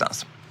i Let's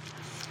Dance?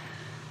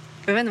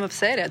 Jag vet inte varför jag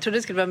säger det. Jag trodde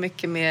det skulle vara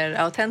mycket mer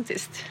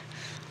autentiskt.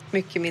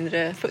 Mycket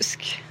mindre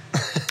fusk.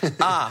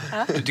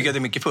 Du tycker att det är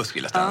mycket fusk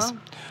i Let's Dance?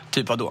 Ja.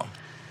 Typ vad då?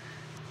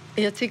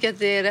 Jag tycker att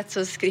det är rätt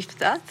så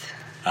skriptat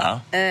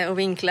och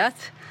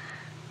vinklat.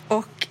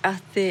 Och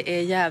att det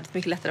är jävligt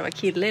mycket lättare att vara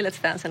kille i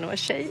Let's Dance än att vara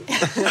tjej.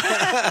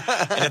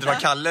 Är det att vara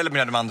Kalle eller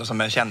menar de andra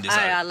som är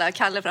kändisar? Nej, alla.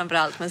 Kalle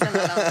framförallt, men sen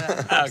alla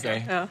andra.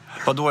 Okej. Ja.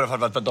 Vad då i alla fall?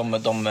 För att de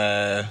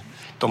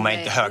är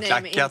inte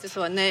högklackat? Nej, men inte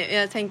så.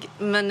 Nej,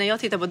 men när jag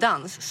tittar på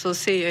dans så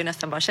ser jag ju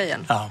nästan bara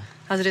tjejen. Ja.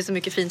 Alltså det är så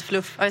mycket fint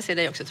fluff. Ja, jag ser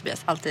dig också,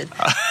 Tobias, alltid.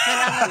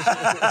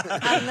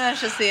 Men annars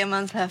så ser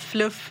man så här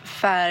fluff,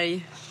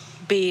 färg,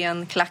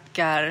 ben,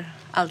 klackar,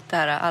 allt det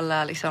här,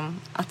 alla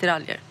liksom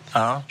attiraljer.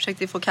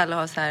 Försökte få Kalle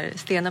att ha så här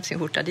stenar på sin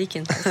skjorta, det gick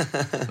inte.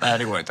 Nej,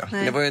 det går inte.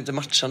 Nej. Det var ju inte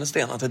matchande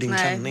stenar till din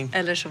klänning.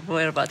 Eller så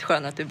var det bara ett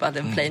skön att du bara hade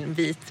en plain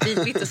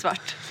vitt och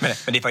svart. Men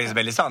det är faktiskt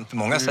väldigt sant. För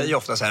många säger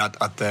ofta så här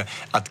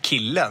att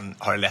killen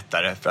har det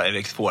lättare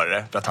eller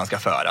svårare för att han ska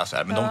föra. Så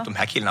här. Men de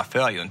här killarna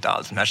för ju inte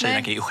alls. De här tjejerna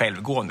är ju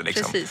självgående.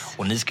 Liksom.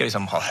 Och ni ska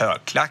liksom ha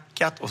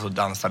högklackat och så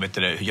dansa,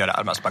 göra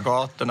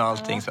armspagaten och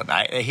allting. Så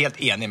nej, jag är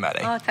helt enig med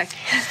dig. Ja, tack.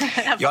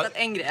 Jag har fattat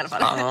en grej i alla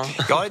fall.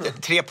 Jag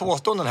har 3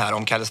 påståenden här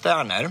om Kalle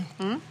Sterner.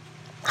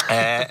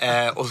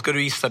 Och ska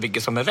du gissa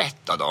vilket som är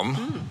rätt av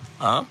dem?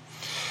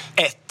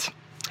 1.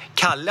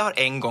 Kalle har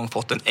en gång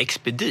fått en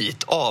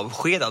expedit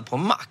avskedad på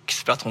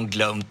Max för att hon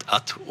glömt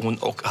att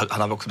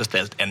han har också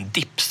beställt en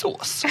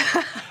dipsås.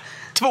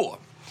 2.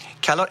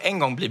 Kalle har en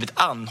gång blivit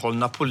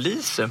anhållen av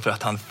polisen för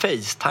att han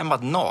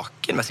facetimat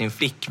naken med sin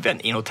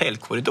flickvän i en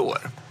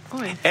hotellkorridor.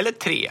 Oj. Eller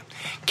 3.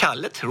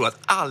 Kalle tror att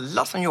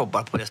alla som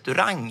jobbar på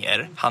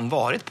restauranger han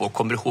varit på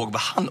kommer ihåg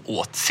vad han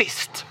åt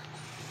sist.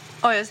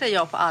 Jag säger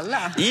ja på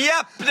alla.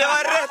 Japp, det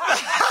var rätt!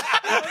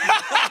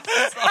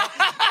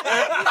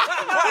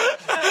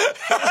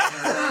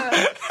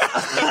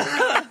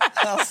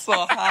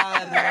 Alltså,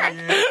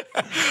 herregud.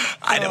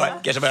 Nej, det var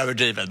kanske bara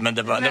överdrivet, men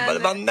det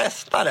var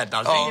nästan rätt.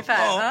 Alltså.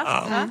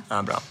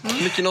 Ja, bra.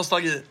 Mycket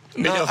nostalgi.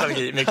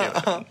 Mycket.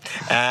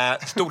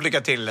 Stort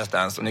lycka till, Let's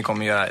Dance, och ni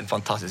kommer göra ett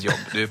fantastiskt jobb.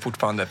 Du är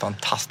fortfarande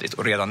fantastisk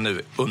och redan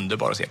nu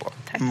underbar att se på.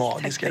 Tack.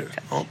 Magisk är du.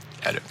 Ja,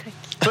 är du.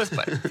 Puss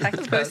på er.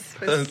 Tack, puss.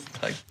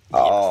 Tack.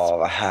 Ja,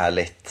 vad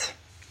härligt.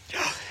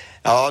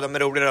 Ja, de är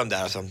roliga de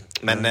där alltså.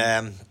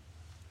 Men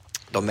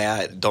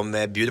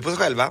de bjuder på sig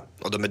själva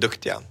och de är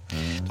duktiga.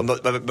 De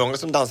var många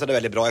som dansade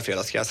väldigt bra i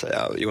fredags, ska jag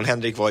säga. Jon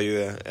Henrik var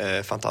ju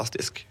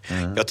fantastisk.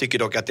 Jag tycker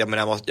dock att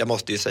jag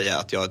måste ju säga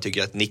att jag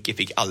tycker att Nicky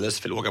fick alldeles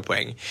för låga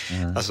poäng.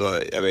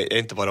 Alltså, jag vet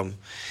inte vad de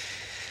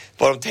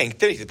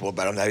tänkte riktigt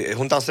på.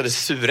 Hon dansade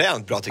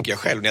suveränt bra, tycker jag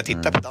själv. När jag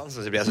tittar på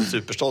dansen så blir jag så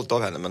superstolt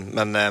av henne.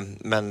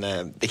 Men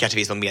det kanske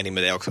finns någon mening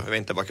med det också. Jag vet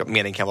inte vad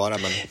mening kan vara.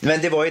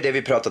 Men det var ju det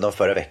vi pratade om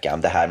förra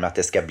veckan. Det här med att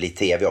det ska bli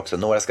tv också.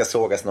 Några ska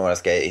sågas, några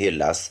ska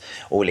hyllas.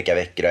 Olika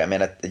veckor. Jag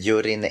menar att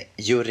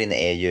juryn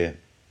är ju...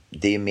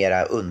 Det är ju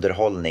mera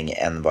underhållning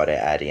än vad det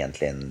är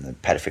egentligen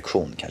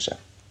perfektion kanske.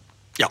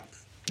 Ja,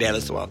 det är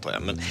väl så, antar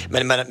jag. Men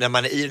när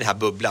man är i den här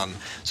bubblan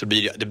så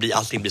blir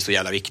allting blir så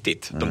jävla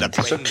viktigt. De där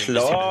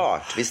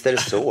såklart, visst är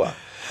det så.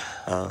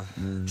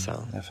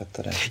 Så. Jag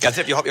fattar det.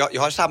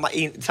 Jag har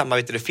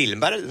samma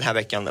filmare den här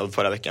veckan och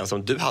förra veckan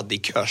som du hade i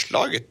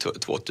körslaget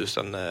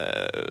 2008.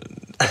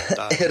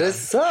 Är det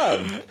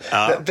sant?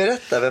 Ja.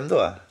 Berätta, vem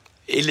då?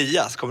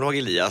 Elias, kommer du ihåg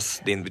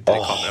Elias?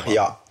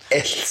 Jag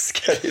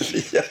älskar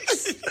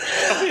Elias.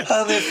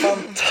 Han är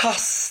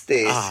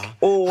fantastisk.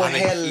 Han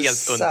är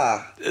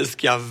hälsa. Det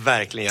ska jag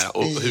verkligen göra.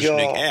 Och hur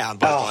snygg är han?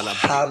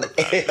 Han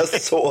är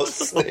så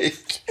snygg.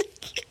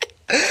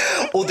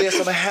 Och det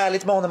som är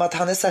härligt med honom är att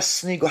han är så här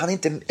snygg och han är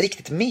inte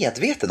riktigt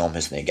medveten om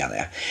hur snygg han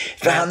är.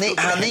 För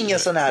han är ingen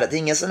sån här, det är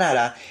ingen sån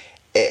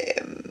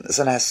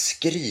här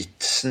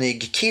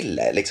skrytsnygg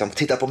kille liksom,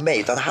 titta på mig,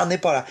 utan han är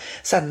bara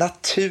så här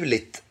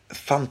naturligt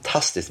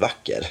fantastiskt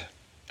vacker.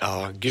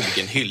 Ja, gud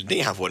vilken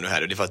hyllning han får nu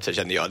här. Och det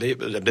känner jag. Nej,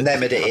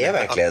 men det är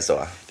verkligen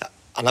så.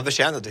 Han har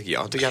förtjänat, tycker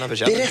jag.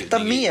 Berätta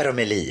mer om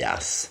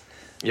Elias.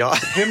 Ja.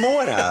 Hur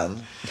mår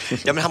han?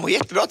 Ja, men han mår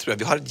jättebra, tror jag.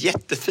 Vi har ett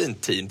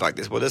jättefint team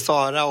faktiskt. Både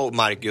Sara och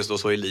Marcus och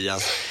så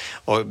Elias.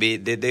 Och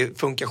det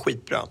funkar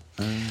skitbra.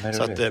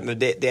 Så att,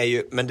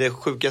 men det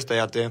sjukaste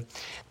är att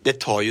det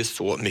tar ju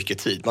så mycket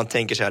tid. Man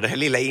tänker så här, det här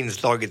lilla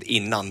inslaget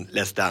innan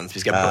Let's Dance, vi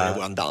ska börja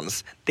våran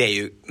dans, det är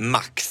ju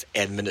max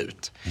 1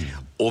 minut.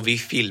 Och vi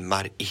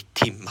filmar i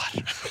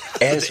timmar.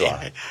 Är det så?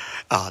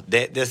 Ja,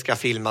 det ska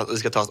filmas och det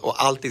ska tas,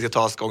 och allting ska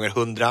tas gånger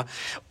 100,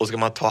 och ska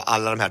man ta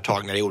alla de här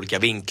tagningarna i olika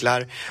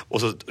vinklar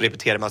och så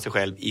repeterar man sig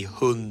själv i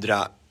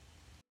 100.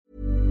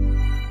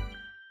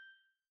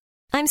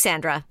 I'm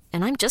Sandra,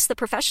 and I'm just the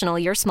professional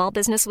your small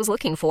business was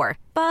looking for.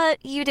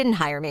 But you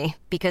didn't hire me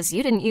because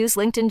you didn't use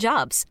LinkedIn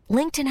Jobs.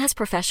 LinkedIn has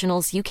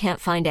professionals you can't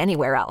find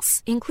anywhere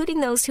else,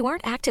 including those who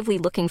aren't actively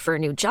looking for a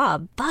new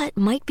job, but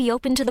might be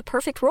open to the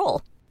perfect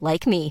role,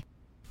 like me.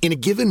 In a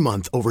given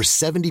month, over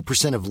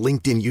 70% of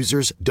LinkedIn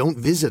users don't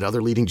visit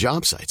other leading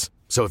job sites.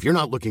 So if you're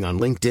not looking on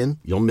LinkedIn,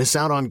 you'll miss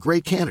out on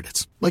great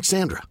candidates like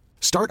Sandra.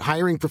 Start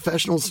hiring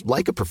professionals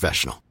like a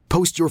professional.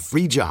 Post your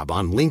free job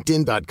on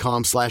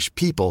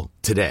linkedin.com/people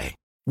today.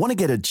 Want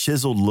to get a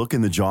chiseled look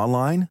in the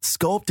jawline?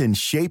 Sculpt and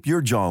shape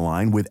your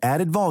jawline with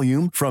added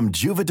volume from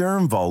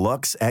Juvederm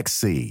Volux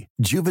XC.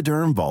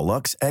 Juvederm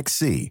Volux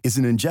XC is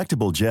an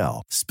injectable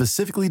gel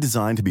specifically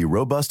designed to be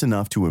robust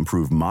enough to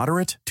improve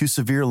moderate to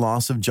severe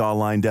loss of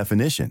jawline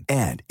definition.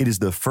 And it is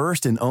the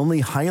first and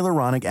only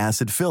hyaluronic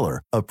acid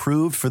filler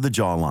approved for the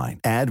jawline.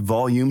 Add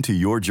volume to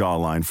your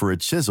jawline for a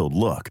chiseled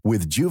look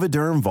with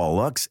Juvederm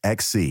Volux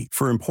XC.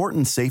 For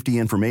important safety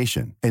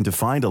information and to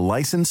find a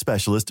licensed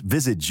specialist,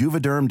 visit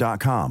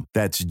juvederm.com.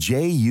 That's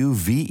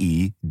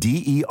JUVEDERM.com.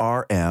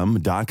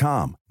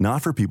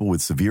 Not for people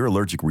with severe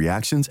allergic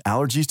reactions,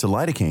 allergies to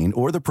lidocaine,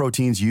 or the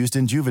proteins used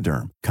in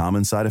Juvederm.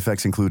 Common side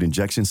effects include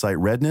injection site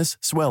redness,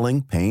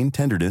 swelling, pain,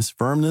 tenderness,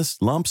 firmness,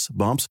 lumps,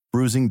 bumps,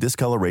 bruising,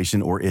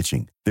 discoloration, or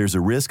itching. There's a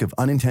risk of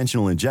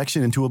unintentional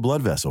injection into a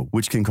blood vessel,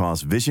 which can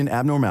cause vision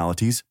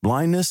abnormalities,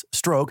 blindness,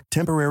 stroke,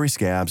 temporary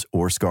scabs,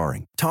 or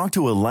scarring. Talk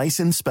to a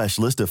licensed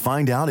specialist to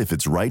find out if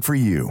it's right for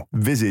you.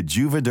 Visit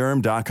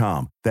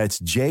Juvederm.com. That's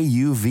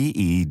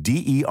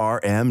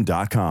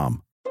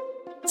JUVEDERM.com.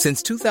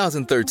 Since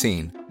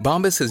 2013,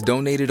 Bombas has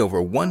donated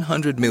over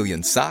 100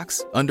 million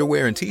socks,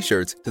 underwear, and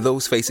T-shirts to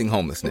those facing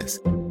homelessness.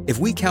 If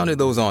we counted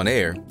those on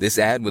air, this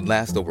ad would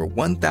last over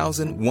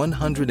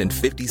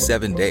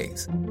 1,157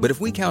 days. But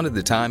if we counted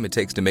the time it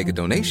takes to make a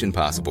donation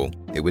possible,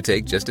 it would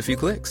take just a few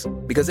clicks.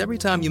 Because every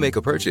time you make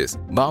a purchase,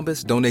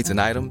 Bombas donates an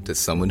item to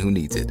someone who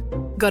needs it.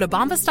 Go to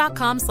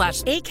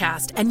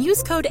bombas.com/ACAST and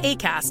use code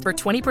ACAST for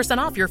 20%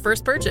 off your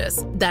first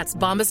purchase. That's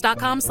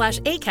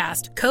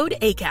bombas.com/ACAST, code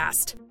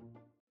ACAST.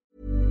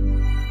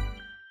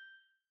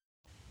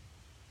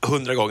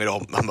 100 gånger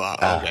om. Man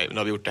bara, okej, nu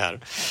har vi gjort det här.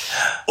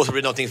 Och så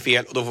blir det någonting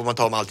fel och då får man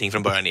ta med allting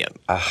från början igen.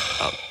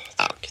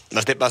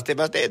 Men det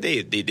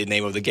är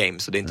name of the game,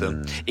 så det är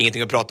inte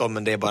ingenting att prata om,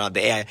 men det är bara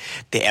det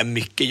är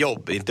mycket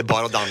jobb, det är inte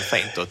bara att dansa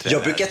inte.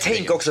 Jag brukar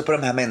tänka också på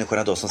de här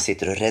människorna då som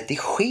sitter och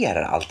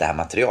redigerar allt det här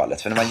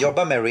materialet. För när man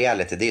jobbar med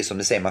reality, det är som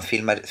du säger, man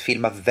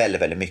filmar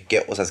väldigt, väldigt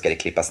mycket och sen ska det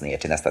klippas ner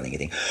till nästan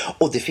ingenting.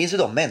 Och det finns ju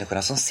de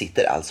människorna som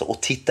sitter alltså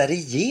och tittar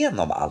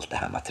igenom allt det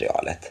här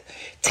materialet.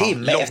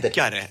 Timme efter.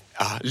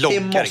 Det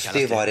måste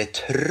ju vara det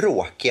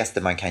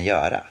tråkigaste man kan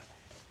göra.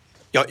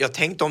 Jag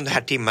tänkte om det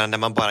här timmarna när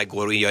man bara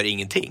går och gör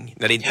ingenting.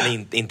 När det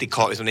inte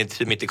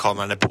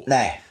kameran är på.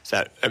 Nej. Så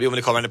här, jag vet inte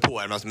om kameran är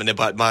på, men det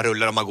bara, man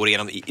rullar och man går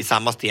igenom i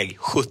samma steg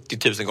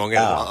 70 000 gånger.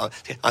 Ja.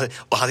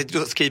 Och han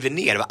sitter och skriver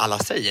ner vad alla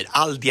säger.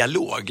 All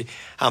dialog.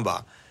 Han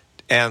bara,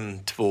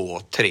 1,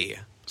 2, 3.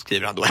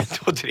 Skriver han då 1,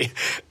 2, 3.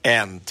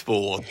 1,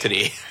 2,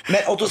 3.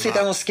 Men och då sitter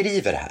han och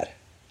skriver här.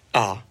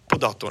 Ja, på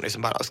datorn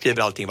liksom bara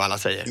skriver allting vad alla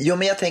säger. Jo,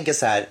 men jag tänker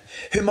så här.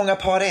 Hur många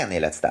par är ni i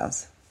Let's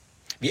Dance?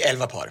 Vi är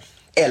 11 par.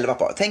 11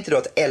 par. Tänk dig då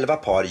att 11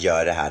 par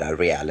gör det här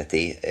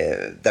reality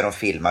där de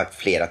filmar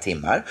flera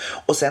timmar.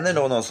 Och sen är det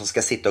någon som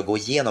ska sitta och gå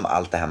igenom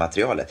allt det här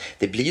materialet.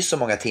 Det blir ju så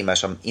många timmar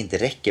som inte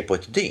räcker på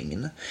ett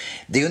dygn.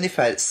 Det är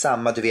ungefär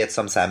samma, du vet,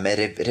 som så här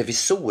med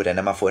revisorer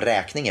när man får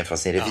räkningen från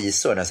sin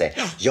revisor. När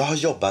säger, jag har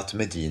jobbat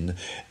med din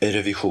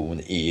revision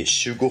i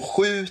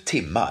 27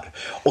 timmar.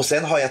 Och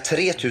sen har jag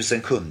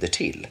 3000 kunder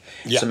till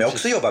som jag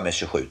också jobbar med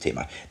 27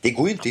 timmar. Det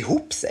går ju inte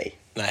ihop sig.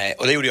 Nej,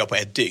 och det gjorde jag på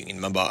ett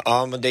dygn. Man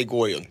bara, men det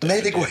går ju inte.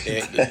 Nej, det går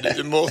inte.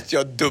 Du måste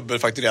ju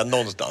dubbelfakturera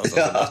någonstans.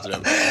 Nej,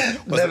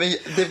 men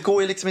det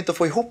går ju liksom inte att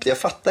få ihop det. Jag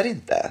fattar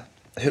inte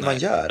hur man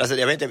gör. Alltså,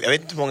 jag vet inte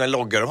hur många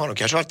loggar de har. De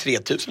kanske har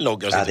 3000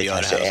 loggar som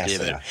gör det här och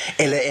skriver.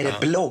 Eller är det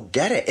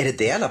bloggare? Är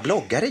det alla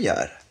bloggare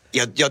gör?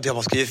 Ja, det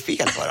har skrivit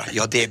fel bara.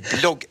 Ja, det är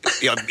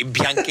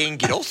Bianca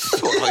Ingrosso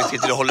som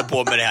sitter och håller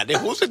på med det här. Det är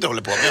hon som inte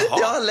håller på med det.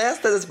 Jag har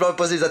läst hennes blogg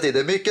på sista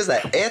tiden. Mycket så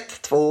här,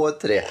 1, 2,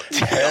 3.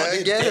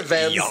 Höger,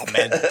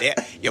 vänster.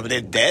 Ja, men det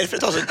är därför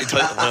det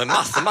tar en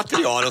massa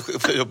material och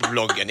på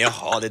bloggen.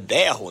 Jaha, det är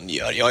det hon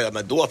gör. Ja,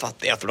 men då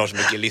fattar jag, för de har så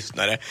mycket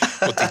lyssnare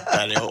och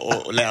tittare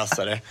och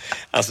läsare.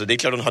 Alltså, det är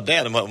klart hon har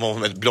det om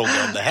hon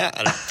bloggar om det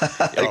här.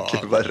 Ja,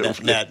 gud, vad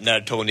roligt.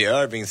 När Tony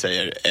Irving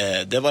säger,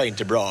 det var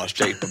inte bra,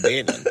 straight på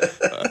benen.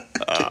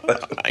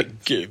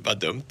 Gud vad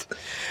dumt.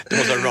 Du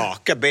måste ha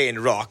raka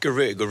ben, raka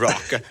rygg och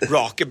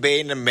raka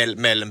benen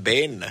mellan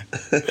benen.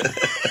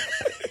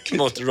 Du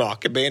måste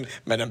raka ben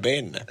mellan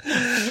benen.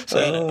 Så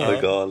är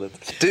det. Galet.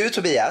 Du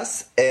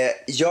Tobias,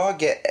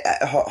 jag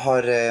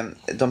har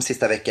de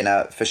sista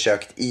veckorna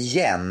försökt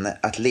igen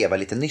att leva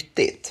lite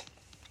nyttigt.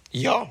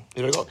 Ja,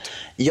 hur har det gått?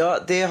 Ja,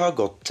 det har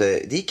gått.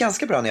 Det gick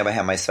ganska bra när jag var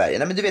hemma i Sverige.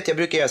 Nej, men du vet, jag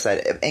brukar göra så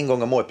här, en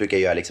gång om året brukar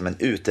jag göra liksom en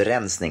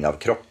utrensning av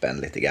kroppen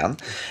lite grann.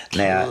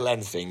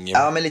 Cleansing.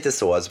 Ja, men lite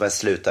så jag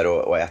slutar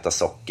och äta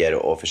socker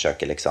och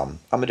försöker liksom,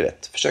 ja men du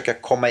vet, försöka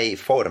komma i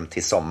form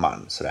till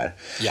sommaren sådär.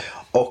 Ja.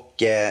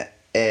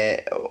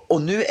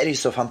 Och nu är det ju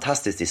så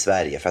fantastiskt i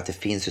Sverige för att det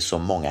finns ju så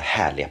många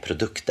härliga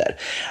produkter.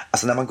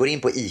 Alltså när man går in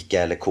på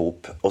Ica eller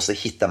Coop och så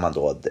hittar man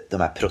då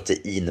de här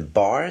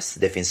proteinbars.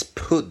 Det finns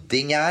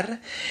puddingar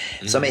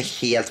som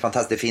är helt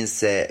fantastiska. Det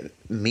finns Är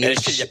det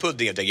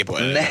chia-pudding jag tänker på?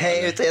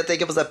 Nej, utan jag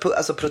tänker på så här,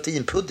 alltså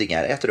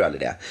proteinpuddingar. Äter du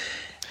aldrig det?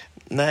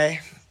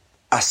 Nej.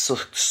 Alltså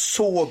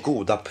så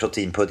goda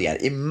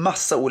proteinpuddingar i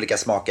massa olika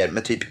smaker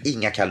med typ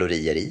inga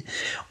kalorier i.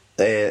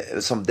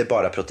 Som det är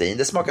bara protein.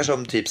 Det smakar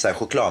som typ så här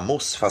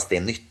chokladmousse fast det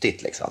är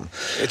nyttigt liksom.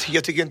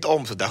 Jag tycker inte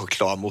om sådär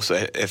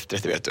chokladmousse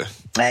efterrätt, vet du.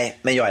 Nej,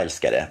 men jag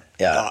älskar det.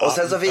 Ja. Och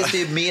sen så finns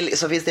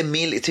det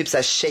ju typ så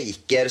här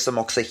shaker som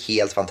också är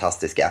helt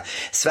fantastiska.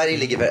 Sverige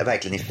ligger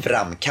verkligen i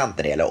framkant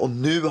när det gäller. Och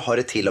nu har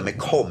det till och med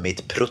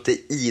kommit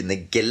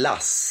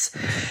proteinglass.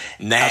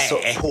 Nej. Alltså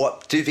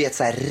du vet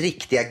så här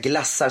riktiga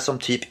glassar som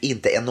typ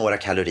inte är några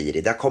kalorier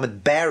i. Det har kommit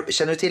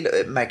känner du till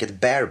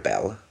märket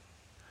Bearbell?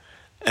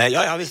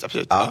 Ja, visst,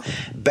 absolut. Ja.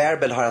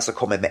 Barebell har alltså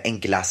kommit med en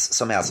glass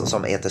som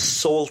heter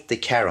Salty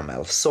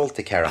Caramel,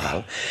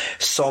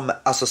 som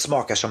alltså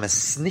smakar som en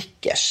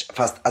Snickers,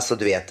 fast alltså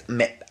du vet,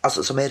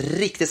 som en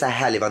riktigt så här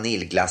härlig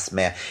vaniljglass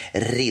med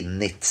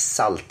rinnigt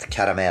salt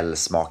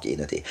karamellsmak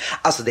inuti.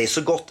 Alltså det är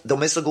så gott,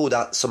 de är så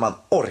goda som man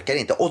orkar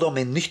inte, och de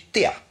är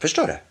nyttiga,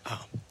 förstår du? Ja.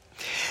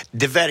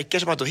 Det verkar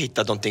som att du har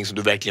hittat någonting som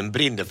du verklig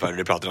brinner för när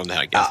du pratar om det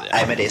här.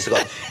 Nej, men det är så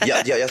gott.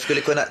 Jag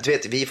skulle kunna, du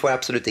vet, vi får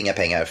absolut inga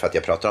pengar för att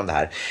jag pratar om det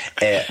här.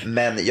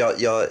 Men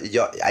jag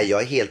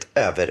är helt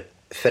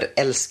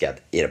förälskad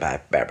i de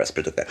här Barebells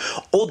produkter.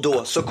 Och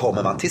då så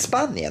kommer man till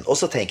Spanien och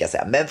så tänker jag så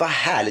här, men vad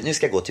härligt, nu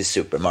ska jag gå till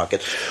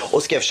supermarket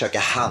och ska jag försöka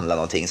handla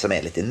någonting som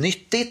är lite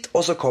nyttigt,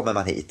 och så kommer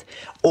man hit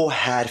och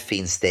här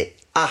finns det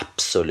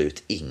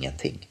absolut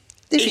ingenting.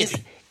 Det finns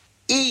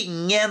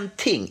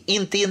ingenting,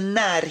 inte i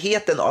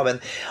närheten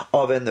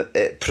av en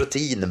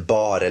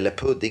proteinbar eller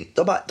pudding.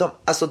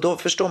 Alltså då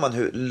förstår man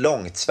hur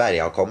långt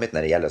Sverige har kommit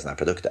när det gäller såna här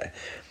produkter.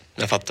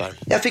 Jag fattar.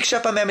 Jag fick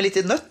köpa med mig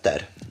lite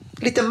nötter,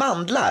 lite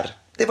mandlar.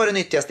 Det var det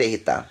nyttigaste jag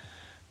hittade.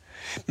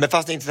 Men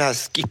fanns det inte så här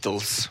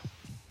Skittles?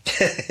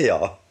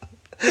 Ja,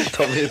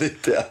 de är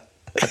nyttiga.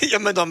 Ja,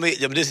 men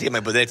det ser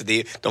man på direkt.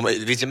 Det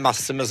finns ju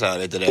massor med så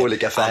här,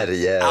 olika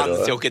färger.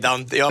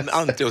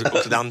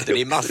 Antioxidanter.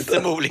 Det är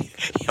massor med olika.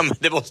 Ja, men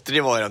det måste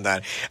det vara de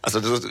där. Alltså,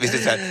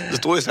 det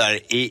står ju så här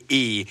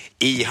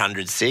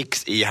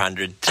E106,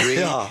 E103.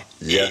 Ja,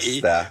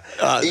 just det.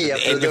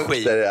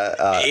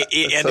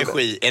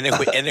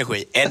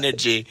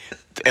 Energy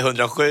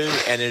 107,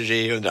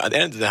 Energy 100. Är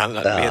det inte det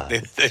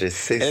handlar?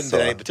 Precis är det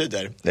inte det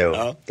betyder?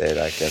 Jo, det är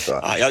verkligen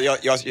så. Ja,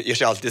 jag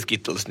kör alltid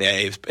Skittles när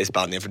jag är i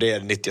Spanien, för det är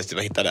det nyttigaste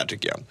man hittar där,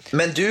 tycker jag.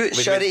 Men du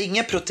kör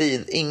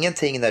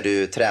ingenting när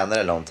du tränar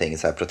eller någonting,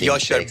 så här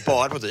jag kör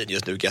bara protein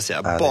just nu, kan jag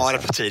säga. Bara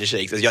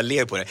proteinshakes. Alltså, jag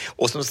lever på det.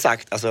 Och som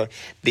sagt, alltså,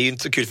 det är ju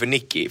inte så kul för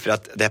Nicky, för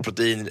att det här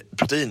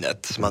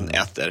proteinet som man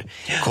äter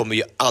kommer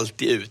ju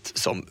alltid ut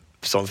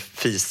som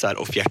fisar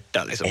och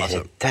fjärtar. Liksom. Är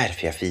det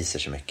därför jag fiser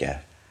så mycket?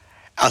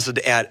 Alltså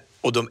det är,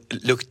 och de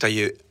luktar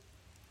ju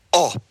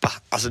apa.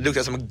 Alltså det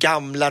luktar som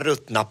gamla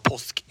ruttna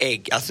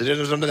påskägg. Alltså det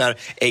är som den där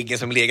äggen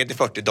som legat i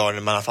 40 dagar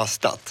när man har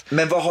fastat.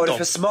 Men vad har du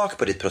för smak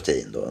på ditt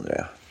protein då, undrar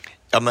jag?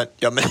 Ja, men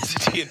det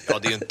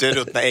är ju inte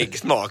ruttna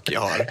äggsmak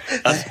jag har.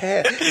 Alltså.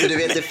 För du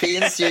vet, det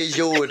finns ju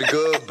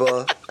jordgubb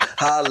och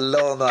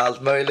hallon och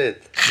allt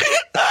möjligt.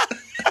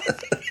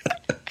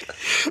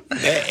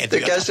 Nej,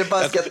 du kanske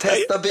bara ska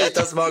testa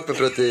byta smak på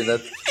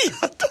proteinet.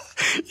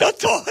 Jag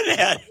tar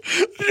det här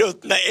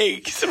ruttna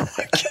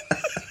äggsmaken.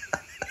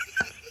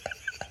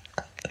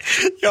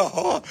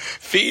 Jaha,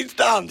 finns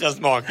det andra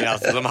smaker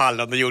alltså, som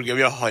hallon och jordgubb?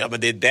 Jaha, ja, men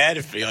det är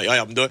därför.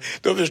 Ja, men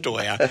då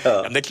förstår jag.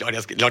 Ja, men det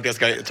är klart jag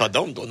ska ta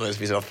dem då. När det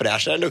finns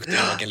fräschare lukter.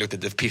 Man kan lukta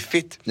lite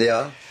piffigt.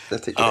 Ja, det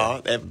tycker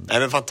jag. Ja,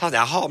 men fantastiskt.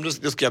 Jaha, men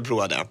då ska jag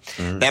prova det.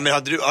 Nej, men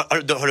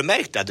har du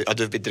märkt att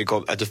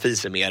du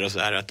fiser mer och så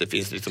här? Att det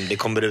finns liksom, det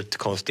kommer ut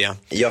konstiga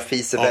Jag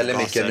fiser väldigt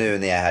mycket nu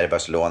när jag är här i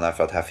Barcelona,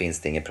 för att här finns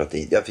det ingen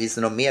protein. Jag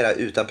fiser nog mera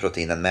utan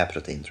protein än med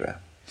protein, tror jag.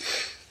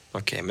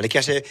 Okej, men det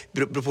kanske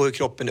beror på hur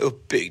kroppen är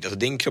uppbyggd. Alltså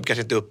din kropp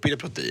kanske inte är uppbyggd av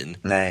protein.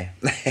 Nej.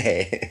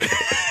 Nej.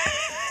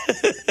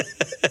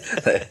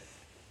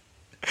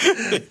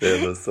 Det är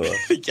nog så.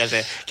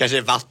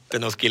 Kanske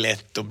vatten och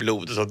skelett och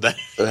blod och sånt där.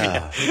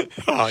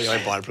 Ja, jag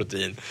är bara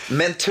protein.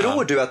 Men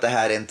tror du att det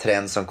här är en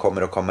trend som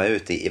kommer att komma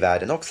ut i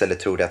världen också? Eller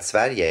tror du att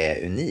Sverige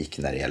är unik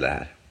när det gäller det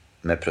här?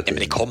 Med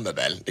protein. Ja, men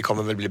det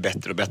kommer väl bli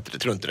bättre och bättre,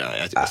 tror inte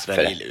det?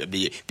 Sverige,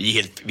 vi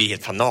är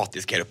helt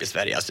fanatiska här uppe i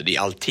Sverige. Alltså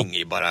allting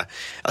är bara,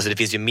 alltså det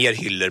finns ju mer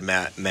hyllor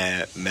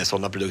med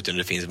sådana produkter än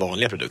det finns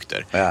vanliga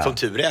produkter. Ja. Som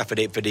tur är,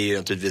 för det är ju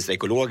naturligtvis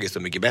ekologiskt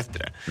och mycket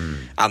bättre.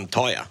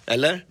 Antar jag,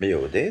 eller?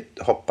 Jo, det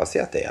hoppas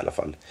jag att det är i alla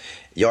fall.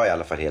 Jag är i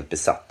alla fall helt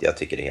besatt. Jag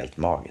tycker det är helt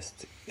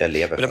magiskt. Jag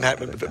lever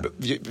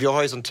jag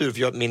har ju sån tur,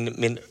 för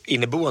min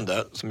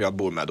inneboende som jag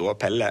bor med då,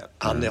 Pelle,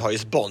 han har ju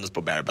spons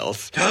på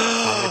Barebells.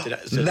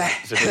 Nej.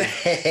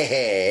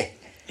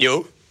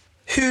 Jo.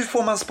 Hur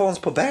får man spons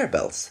på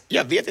Barebells?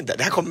 Jag vet inte.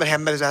 Det här kommer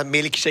hem med så här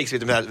milkshakes,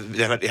 vet du,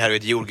 det här är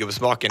ett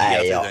jordgubbsmaken.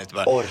 Nej, jag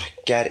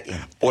orkar inte.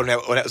 Och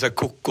så här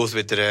kokos,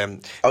 vet du,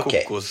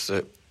 kokos.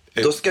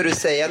 Då ska du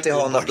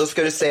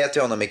säga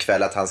till honom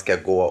ikväll att han ska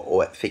gå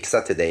och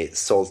fixa till dig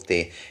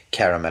salty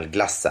caramel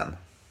glassen.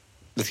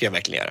 Det ska jag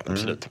verkligen göra,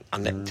 absolut.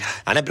 Han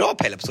är bra,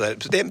 Pelle, så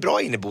det är en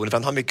bra inneboende, för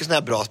han har mycket såna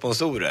här bra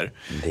sponsorer.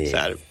 Så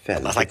här,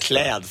 massa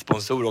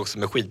klädsponsorer också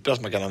med skitbra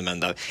som man kan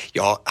använda.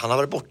 Ja, han har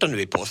varit borta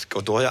nu i påsk,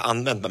 och då har jag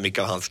använt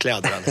mycket av hans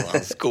kläder och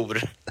hans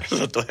skor.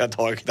 Så då har jag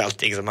tagit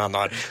allting som han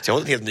har. Så jag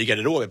har en helt ny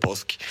garderob i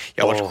påsk.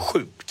 Jag har varit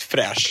sjukt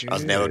fräsch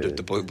alltså, när jag var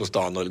ute på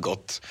stan och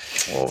gått.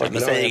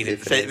 Men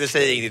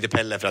säg inget till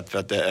Pelle för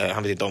att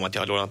han vet inte om att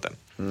jag har lånat den.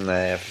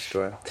 Nej, jag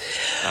förstår.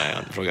 Nej, jag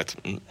har frågat.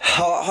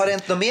 Har det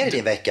hänt något mer i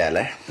din vecka,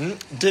 eller?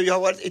 Du, jag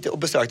har varit och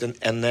besökt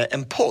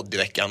en podd i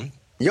veckan.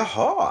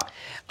 Jaha.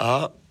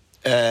 Ja,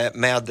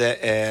 med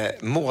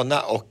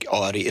Mona och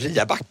Ari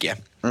Riabacke.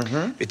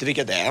 Vet du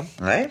vilka det är?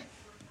 Nej.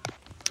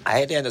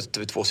 Nej, det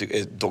är två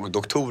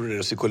doktorer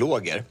och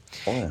psykologer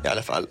i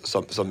alla fall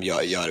som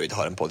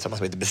har en podd som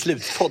heter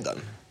Beslutspodden.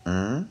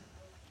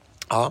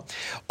 Ja,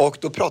 och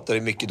då pratar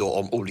vi mycket då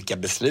om olika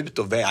beslut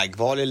och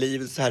vägval i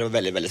livet. Så här var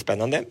väldigt, väldigt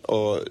spännande.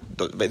 Och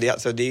då, det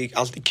är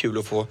alltid kul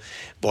att få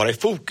vara i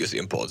fokus i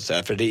en podd. Så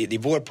här, för i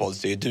vår podd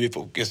så är du i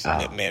fokus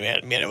mer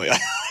än vad jag.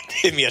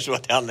 Det är mer så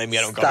att det handlar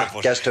mer om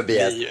Stackars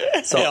Tobias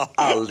som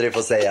aldrig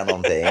får säga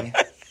någonting.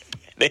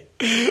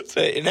 Så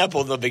i den här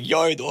podden fick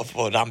jag ju då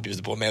få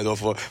rampljuset på mig och då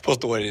få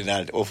stå i det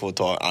där och få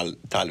ta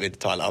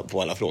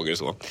på alla frågor och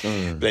så.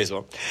 Det är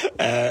så.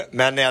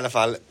 Men i alla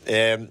fall...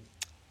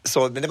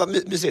 Så, men det var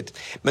mysigt.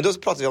 Men då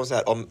pratade vi om, så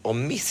här,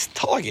 om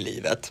misstag i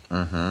livet.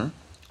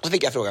 Och så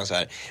fick jag frågan så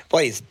här: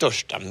 vad är ditt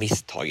största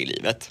misstag i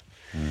livet?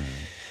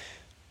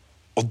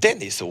 Och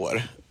den är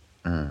svår.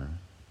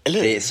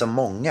 Eller? Det är så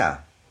många.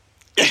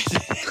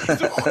 Så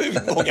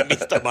sjukt många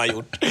misstag man har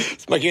gjort.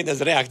 Så man kan ju inte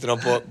ens räkna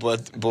dem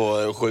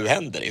på 7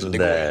 händer. Liksom. Det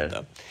går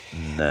inte.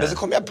 Men så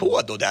kom jag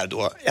på då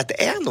att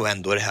det är nog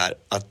ändå det här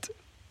att...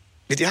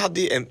 Jag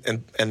hade ju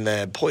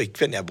en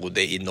pojkvän när jag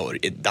bodde i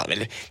Norge,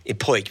 eller en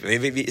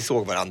pojkvän, vi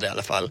såg varandra i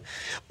alla fall.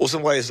 Och så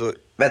var ju så...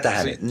 Vänta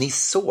här, ni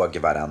såg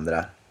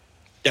varandra?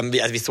 Ja, men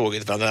vi såg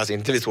inte varandra, alltså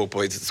inte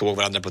såg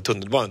varandra på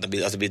tunnelbanan,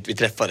 vi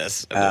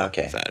träffades.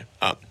 Okay. Så här,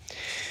 ja.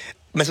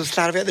 Men så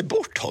slarvade jag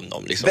bort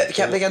honom. Liksom.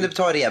 Kan du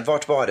ta det igen?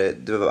 Vart var det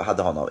du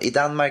hade honom? I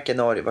Danmark, i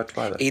Norge? Vart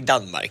var det? I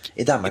Danmark.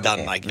 I Danmark.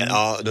 Okay.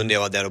 Ja, då när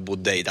jag var där och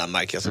bodde i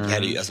Danmark. Alltså,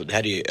 det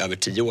här är ju över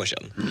 10 år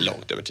sedan.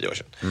 Långt över 10 år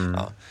sedan.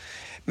 Ja.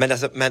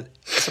 Men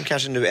som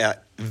kanske nu är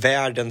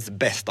världens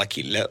bästa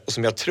kille och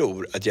som jag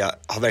tror att jag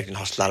verkligen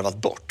har slarvat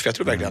bort. För jag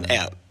tror verkligen han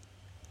är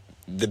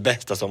det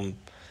bästa som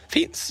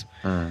finns.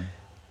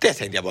 Det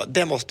tänkte jag bara,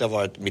 det måste ha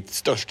varit mitt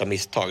största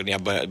misstag när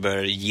jag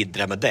började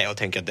giddra med det och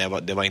tänka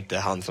att det var inte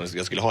han som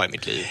jag skulle ha i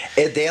mitt liv.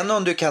 Är det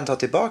någon du kan ta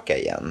tillbaka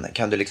igen?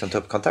 Kan du liksom ta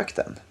upp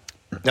kontakten?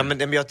 Ja,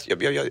 men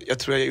jag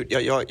tror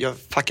jag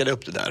fuckade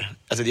upp det där.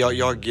 Alltså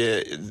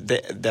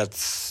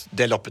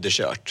det loppet är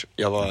kört.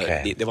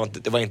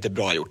 Det var inte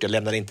bra gjort. Jag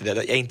lämnade inte det.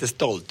 Jag är inte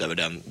stolt över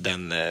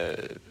den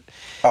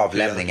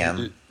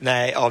avlämningen.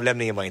 Nej,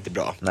 avlämningen var inte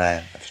bra.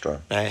 Nej, jag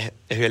förstår. Nej,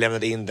 hur jag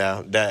lämnade in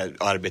det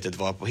arbetet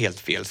var på helt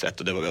fel sätt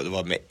och det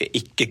var med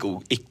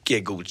icke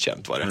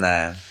godkänt var det.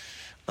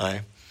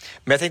 Nej.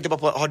 Men jag tänkte bara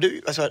på, har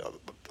du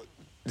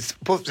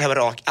på så här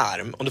rak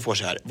arm, om du får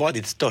så här, vad är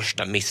ditt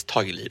största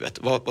misstag i livet?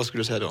 Vad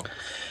skulle du säga då?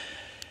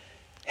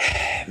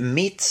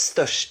 Mitt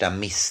största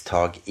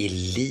misstag i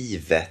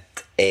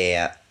livet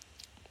är...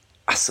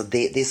 Alltså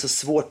det är så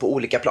svårt på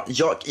olika plan.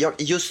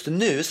 Just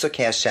nu så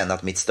kan jag känna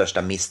att mitt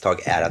största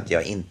misstag är att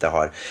jag inte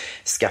har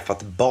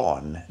skaffat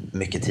barn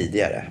mycket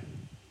tidigare.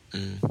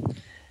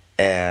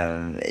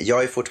 Jag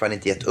har ju fortfarande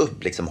inte gett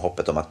upp liksom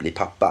hoppet om att bli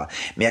pappa.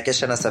 Men jag kan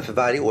känna så här, för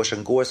varje år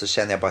som går så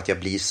känner jag bara att jag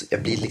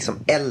blir liksom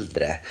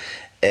äldre.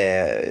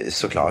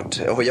 Såklart.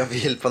 Och jag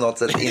vill på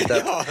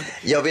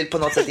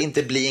något sätt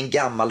inte bli en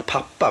gammal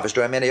pappa.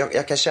 Förstår jag?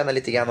 Jag kan känna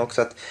lite grann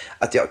också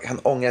att jag kan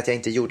ångra att jag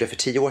inte gjorde det för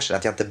 10 år sedan.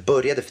 Att jag inte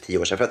började för 10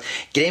 år sedan. För att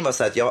grejen var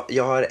så här att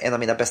jag har en av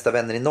mina bästa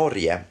vänner i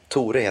Norge,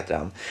 Tore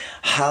heter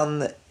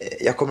han.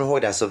 Jag kommer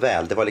ihåg det här så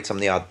väl. Det var liksom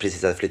när jag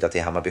precis hade flyttat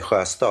till Hammarby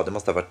Sjöstad. Det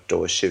måste ha varit då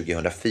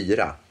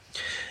 2004.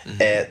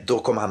 Då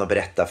kom han att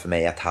berätta för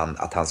mig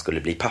att han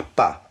skulle bli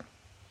pappa.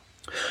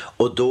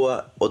 Och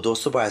då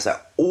så var jag så här,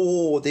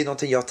 det är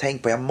någonting jag har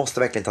tänkt på, jag måste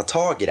verkligen ta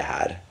tag i det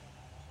här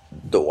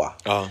då.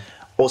 Ja.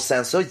 Och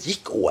sen så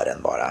gick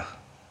åren bara.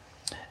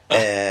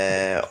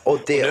 Och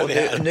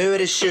nu är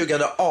det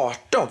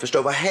 2018.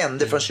 Förstår vad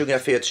hände från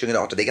 2004 till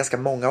 2018? Det är ganska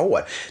många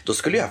år. Då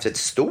skulle jag haft ett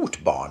stort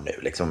barn nu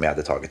liksom, om jag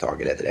hade tagit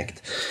tag i det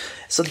direkt.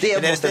 Så det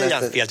är det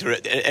hans fel, tror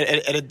du?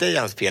 Är det dig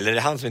hans fel? Är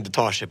det han som inte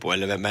tar sig på?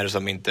 Eller vem är det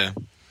som inte...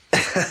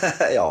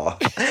 Ja,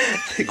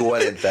 det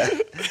går inte.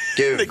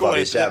 Gud vad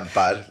vi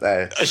kämpar.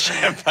 Nej. Jag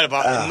kämpar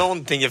bara,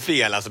 någonting är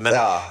fel alltså, men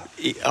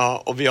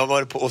och vi har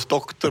varit på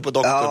doktor på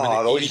doktor,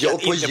 men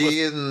och på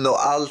gyn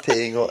och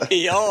allting och...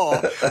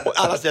 Ja, och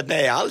alla säger att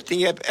nej, allt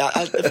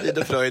är frid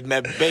och fröjd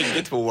med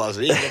bägge två,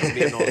 alltså inga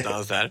problem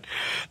någonstans här.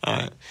 Ja,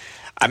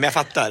 men jag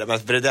fattar,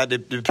 för det där,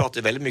 du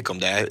pratar väldigt mycket om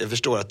det. Jag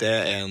förstår att det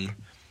är en...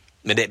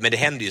 Men det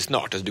händer ju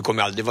snart. Alltså,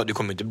 du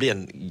kommer inte bli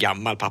en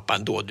gammal pappa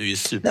ändå. Du är ju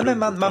super. Nej,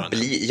 men man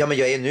blir... Ja, men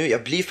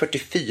jag blir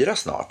 44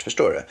 snart,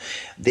 förstår du?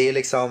 Det är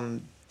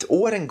liksom...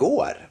 Åren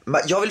går.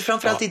 Jag vill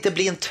framförallt inte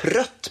bli en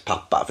trött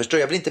pappa. Förstår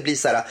du? Jag vill inte bli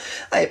så här...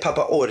 Nej,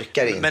 pappa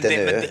orkar inte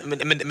nu.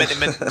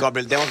 Men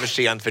Gabriel, det var för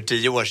sent för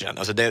 10 år sedan.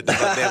 Alltså, det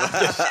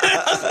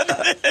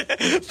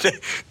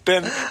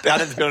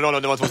hade inte spelat roll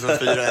om det var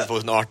 2004 eller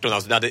 2018.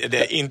 Alltså, det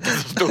är inte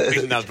så stor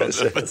skillnad.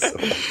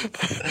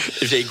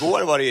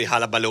 Igår var det ju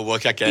halabaloo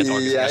och klackade ett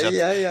tag.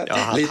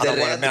 Ja. Lite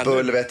Red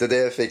Bull, vet du.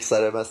 Det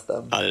fixar det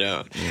mesta.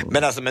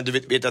 Men du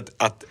vet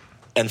att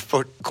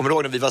kommer du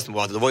ihåg när vi var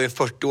små? Då var ju en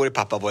 40-årig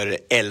pappa var det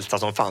äldsta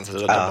som fanns.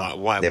 Alltså,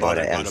 det var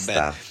det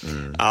äldsta.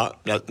 Ja,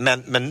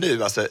 men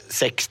nu, alltså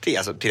 60,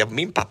 alltså titta på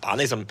min pappa,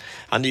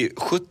 han är ju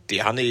 70,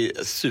 han är ju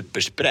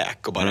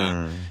superspräk och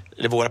bara...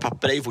 Våra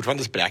pappor är ju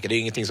fortfarande spräka, det är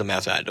ju ingenting som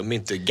är så här, de är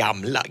inte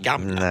gamla.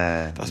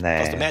 Fast de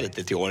är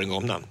lite till åren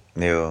gångna.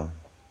 Jo.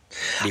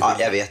 Ja,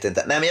 jag vet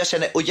inte. Nej, men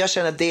jag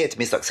känner det är ett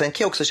misstag. Sen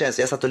kan jag också känna,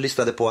 så jag satt och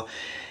lyssnade på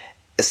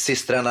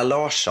systrarna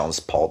Larssons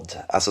podd.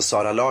 Alltså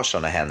Sara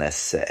Larsson och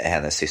hennes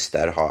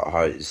syster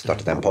har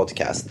startat en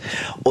podcast.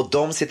 Och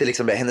de sitter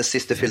liksom, hennes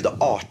syster fyllde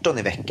 18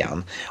 i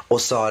veckan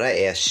och Sara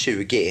är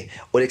 20.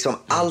 Och liksom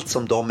allt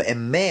som de är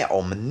med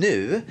om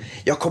nu.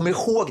 Jag kommer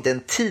ihåg den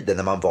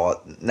tiden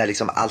när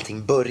liksom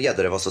allting började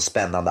och det var så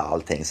spännande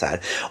allting så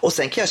här. Och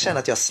sen kan jag känna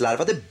att jag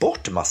slarvade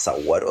bort massa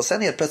år och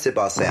sen helt plötsligt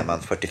bara så är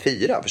man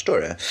 44, förstår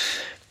du?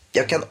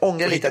 Jag kan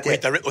ångra lite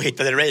att och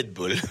hittade Red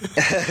Bull.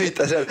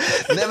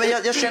 Nej, men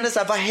jag känner så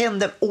här, vad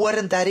hände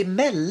åren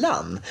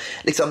däremellan?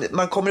 Liksom,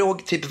 man kommer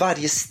ihåg typ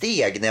varje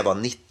steg när jag var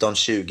 19,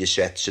 20,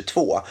 21,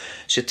 22,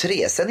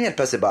 23. Sen helt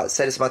plötsligt bara,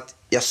 så är det som att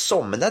jag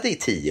somnade i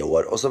 10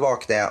 år och så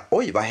vaknade jag,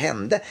 oj vad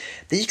hände?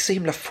 Det gick så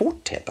himla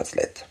fort helt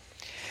plötsligt.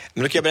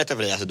 Men då kan jag berätta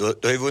för dig, alltså,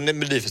 du har ju vunnit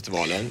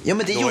Melodifestivalen. Ja,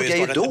 men det gjorde jag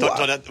ju då. Du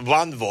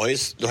har One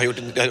Voice, du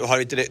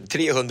har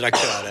 300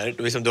 körer,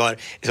 du har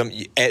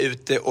är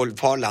ute och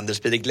far landet,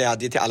 sprider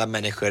glädje till alla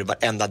människor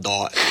varenda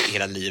dag i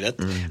hela livet.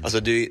 Alltså,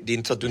 det är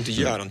inte så att du inte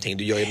gör någonting,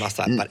 du gör ju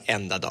massa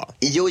varenda dag.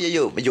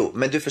 Jo,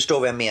 men du förstår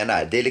vad jag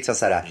menar. Det är liksom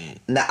så här,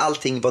 när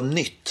allting var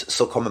nytt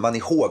så kommer man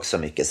ihåg så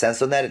mycket. Sen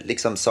så när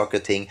liksom saker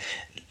och ting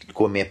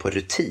går med på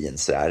rutin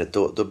så där,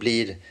 då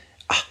blir...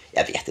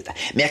 jag vet inte.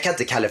 Men jag kan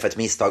inte kalla det för ett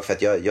misstag för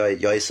att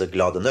jag är så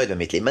glad och nöjd med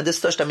mitt liv. Men det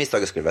största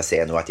misstaget skulle jag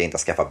säga är nog att jag inte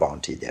har skaffat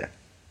barn tidigare.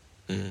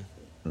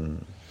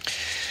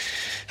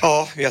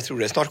 Ja, jag tror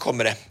det. Snart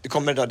kommer det. Det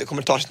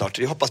kommer ta snart.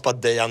 Vi hoppas på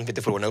att Dejan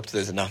inte får ordna upp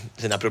till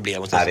sina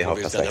problem. Och så vi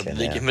hoppas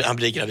verkligen. Han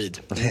blir gravid.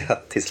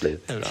 Ja, till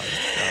slut.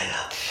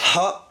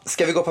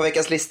 Ska vi gå på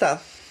veckans lista?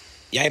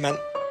 Jajamän.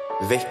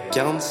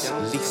 Veckans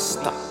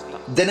lista.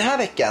 Den här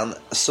veckan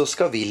så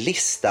ska vi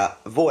lista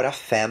våra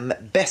 5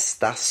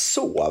 bästa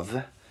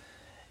sov.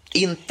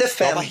 Inte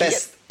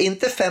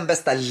 5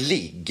 bästa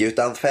ligg,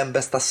 utan 5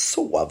 bästa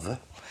sov.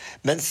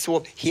 Men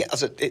sov,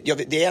 alltså,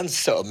 det är en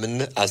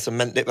sömn, alltså,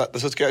 men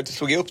så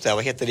såg jag upp det här,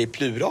 vad heter det i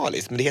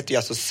pluralis? Men det heter ju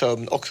alltså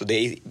sömn också.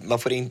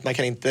 Man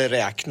kan inte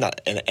räkna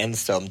en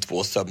sömn,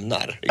 2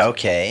 sömnar. Liksom.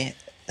 Okej.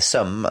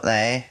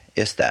 Nej,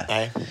 just det.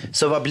 Nej.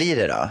 Så vad blir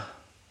det då?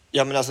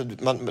 Ja, men alltså,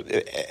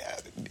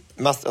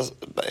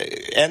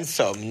 en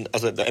sömn,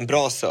 alltså en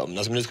bra sömn,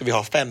 alltså nu ska vi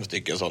ha 5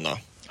 stycken sådana.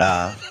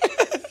 Ja,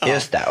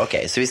 just det.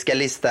 Okej, så vi ska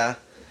lista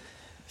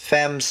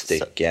 5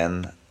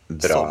 stycken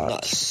bra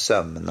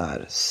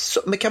sömnar.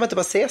 Men kan man inte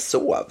bara säga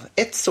sov?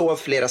 Ett sov,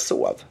 flera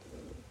sov.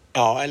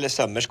 Ja, eller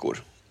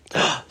sömmerskor.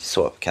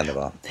 Så kan det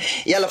vara.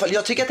 I alla fall,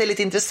 jag tycker att det är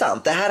lite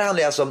intressant. Det här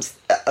handlar alltså om...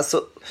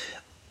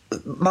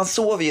 man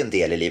sover ju en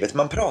del i livet.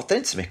 Man pratar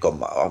inte så mycket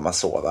om att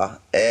sova.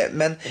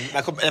 Men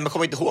man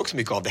kommer inte ihåg så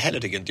mycket av det heller,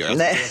 tycker inte jag.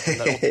 Nej. De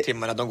där 8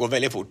 timmarna, de går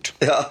väldigt fort.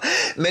 Ja,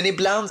 men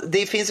ibland,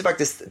 det finns ju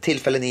faktiskt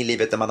tillfällen i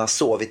livet när man har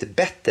sovit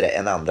bättre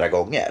än andra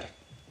gånger.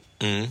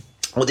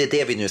 Och det är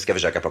det vi nu ska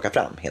försöka plocka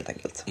fram, helt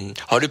enkelt.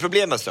 Har du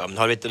problem med sömn?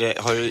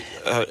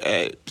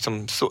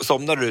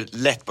 Somnar du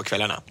lätt på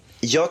kvällarna?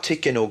 Jag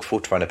tycker nog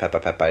fortfarande,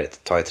 peppar,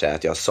 ta i trä,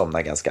 att jag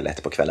somnar ganska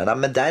lätt på kvällarna.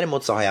 Men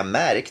däremot så har jag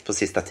märkt på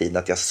sista tiden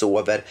att jag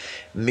sover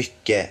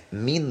mycket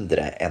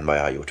mindre än vad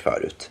jag har gjort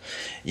förut.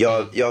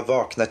 Jag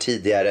vaknar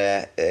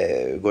tidigare,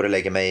 går och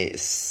lägger mig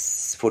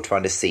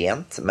fortfarande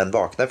sent, men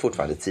vaknar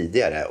fortfarande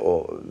tidigare.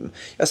 Och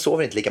jag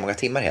sover inte lika många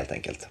timmar helt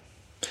enkelt.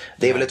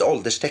 Det är väl ett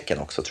ålderstecken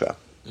också, tror jag.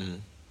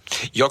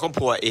 Jag kom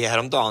på,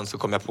 häromdagen så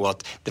kom jag på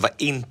att det var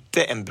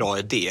inte en bra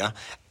idé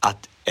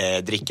att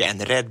dricka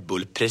en Red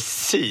Bull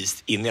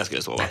precis innan jag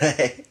skulle sova.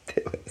 Nej,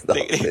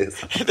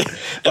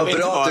 vad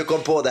bra att du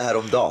kom på det här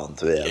om dagen.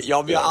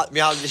 Ja, men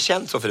jag har aldrig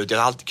känt så förut. Jag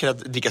har alltid kunnat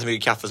dricka så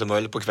mycket kaffe som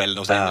möjligt på kvällen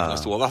och sen kunna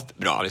sova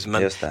bra. Liksom.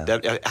 Men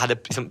jag hade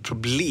liksom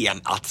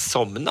problem att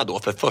somna då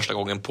för första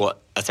gången på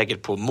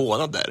säkert på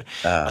månader.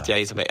 Att jag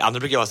liksom, andra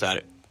brukar vara så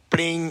här,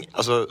 pling,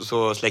 och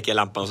så släcker jag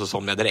lampan och så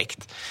somnar jag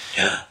direkt.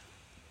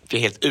 Jag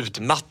är helt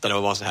utmattad av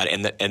att vara så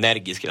här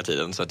energisk hela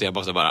tiden. Så att jag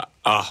bara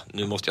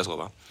nu måste jag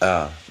sova.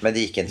 Ja, men det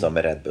gick inte så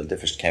med Red Bull,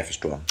 det kan jag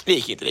förstå. Det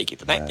gick inte.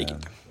 Nej, det gick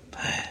inte.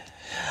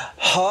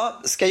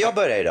 Ska jag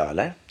börja idag,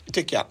 eller? Det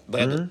tycker jag.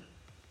 Börja du.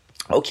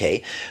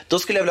 Okej, då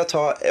skulle jag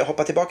vilja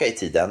hoppa tillbaka i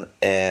tiden.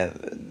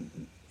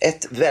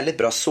 Ett väldigt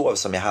bra sov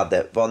som jag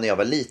hade var när jag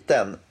var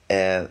liten.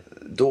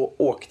 Då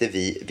åkte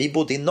vi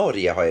bodde i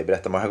Norge, har jag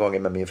berättat många gånger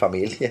med min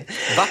familj.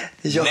 Va?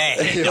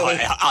 Nej, det har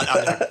jag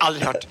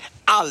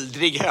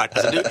aldrig hört.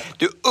 Alltså,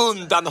 du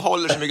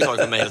undanhåller så mycket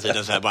saker från mig hela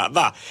tiden. Så här bara,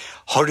 va?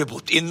 Har du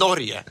bott i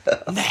Norge?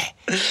 Nej.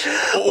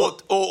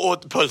 Och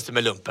åt pölse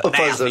med lumpen?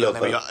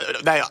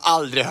 Nej, jag har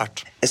aldrig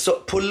hört. Så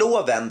på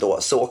loven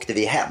då så åkte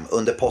vi hem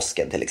under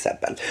påsken till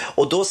exempel.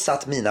 Och då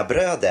satt mina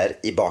bröder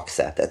i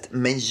baksätet.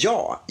 Men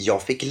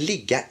jag fick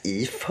ligga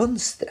i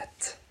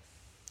fönstret.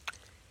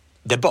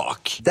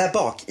 Där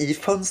bak i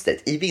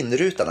fönstret, i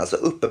vindrutan, alltså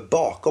uppe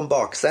bakom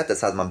baksätet,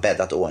 så hade man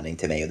bäddat ordning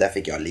till mig och där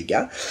fick jag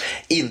ligga.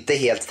 Inte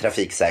helt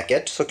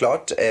trafiksäkert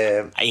såklart.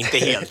 Nej, inte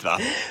helt, va?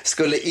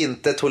 Skulle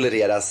inte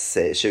tolereras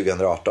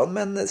 2018,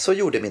 men så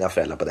gjorde mina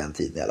föräldrar på den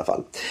tiden i alla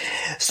fall.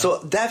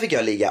 Så där fick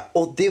jag ligga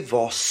och det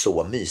var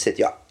så mysigt.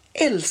 Jag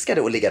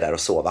älskade att ligga där och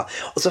sova.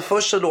 Och så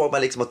först så låg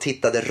man liksom och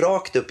tittade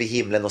rakt upp i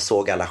himlen och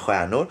såg alla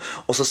stjärnor.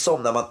 Och så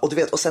somnar man. Och du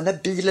vet, och sen när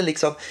bilen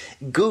liksom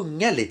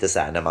gungar lite så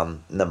här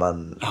när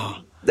man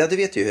ja, du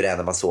vet ju hur det är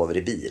när man sover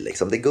i bil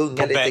liksom. Det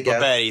gungar lite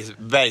grann.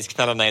 På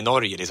bergsknallarna i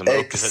Norge liksom,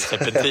 upp till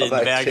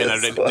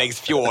serpentinvägen längs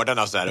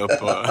fjordarna så här upp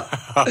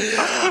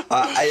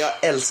ja, jag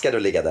älskade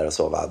att ligga där och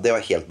sova. Det var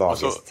helt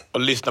magiskt. Och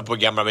lyssna på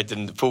gamla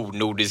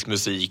fornnordisk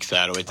musik så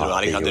här, och vet du,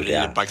 Alexander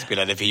Rybak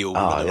spelade fiol.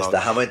 Ja, just det.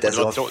 Han var inte ens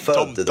född då.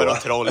 Tomter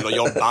och troll och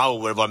John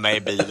Bauer var med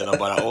i bilen och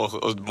bara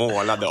och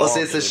målade. Och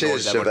Sissel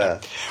Kyrkjebø.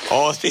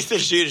 Ja, Sissel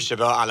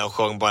Kyrkjebø. Alla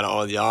sjöng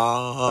bara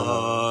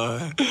ja,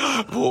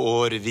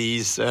 vår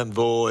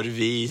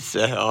vise.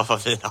 Ja,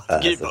 vad fint.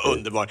 Gud, vad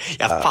underbart.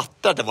 Jag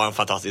fattar att det var en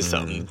fantastisk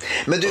sömn.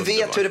 Men du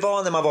vet hur det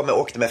var när man var med och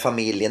åkte med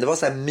familjen. Det var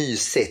så här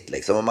mysigt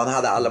liksom. Och man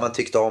hade alla man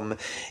tyckte om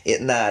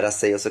nära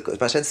sig. Och så,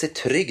 man kände sig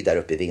trygg där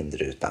uppe i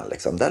vindrutan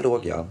liksom. Där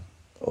låg jag.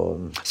 Och...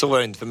 Så var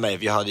det inte för mig.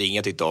 För jag hade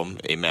inget tyckt om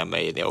med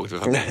mig när jag åkte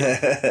med familjen.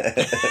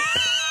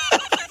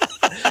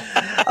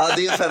 Ja,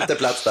 det är en 5:e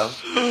plats då.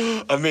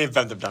 Ja, min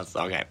 5:e plats,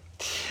 okej.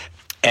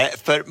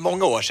 För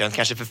många år sedan,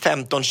 kanske för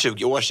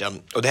 15-20 år sedan,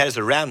 och det här är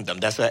så random,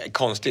 det är så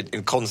konstig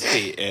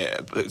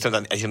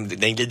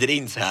den glider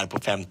in så här på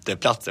 5:e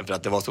platsen för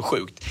att det var så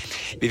sjukt.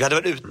 Vi hade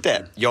varit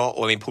ute, jag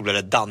och min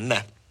polare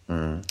Danne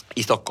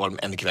i Stockholm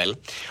en kväll,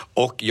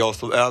 och jag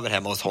sov över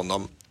hemma hos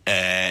honom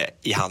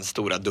i hans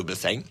stora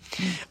dubbelsäng,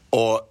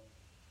 och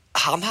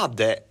han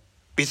hade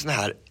vid sån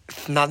här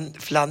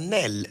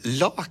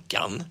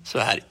flanelllakan så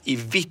här i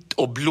vitt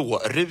och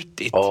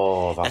blårutigt.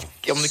 Om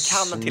du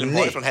kan till och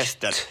med från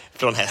hästen.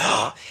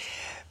 Ja.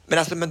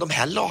 Men de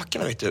här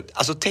lakanen, vet du,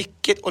 alltså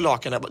täcket och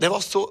lakanen, det var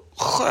så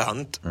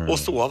skönt att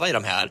sova i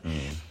de här.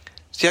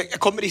 Så jag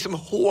kommer liksom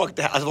ihåg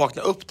det här, att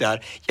vakna upp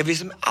där. Jag vill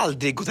liksom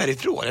aldrig gå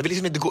därifrån. Jag vill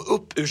liksom inte gå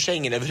upp ur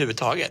sängen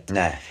överhuvudtaget.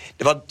 Nej.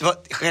 Det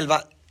var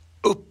själva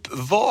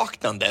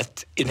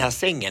uppvaknandet i den här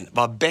sängen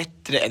var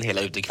bättre än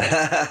hela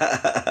utekvällen.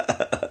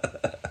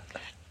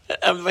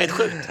 Det var helt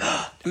sjukt.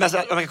 Men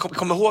alltså, man kan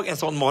komma ihåg en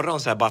sån morgon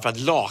så här, bara för att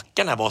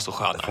lakarna var så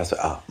sköna. Alltså,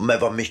 ja. Men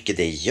vad mycket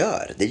det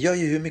gör. Det gör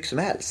ju hur mycket som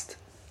helst.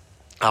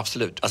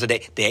 Absolut. Alltså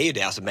det är ju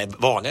det. Alltså, med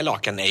vanliga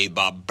lakan är ju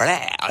bara blä.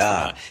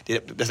 Alltså,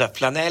 det är så här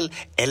flanell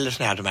eller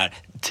sån här, de här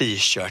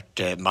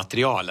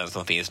t-shirt-materialen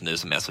som finns nu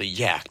som är så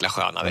jäkla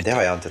sköna. Det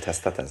har jag inte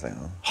testat ens.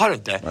 Har du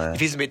inte? Nej. Det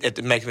finns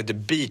ett märke som heter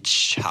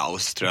Beach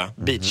House, tror jag.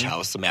 Beach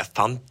House, som är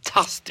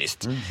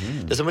fantastiskt.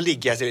 Det är som att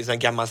ligga i en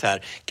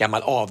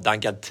gammal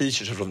avdankad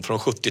t-shirt från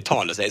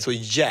 70-talet. Så det är så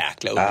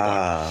jäkla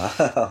underbart.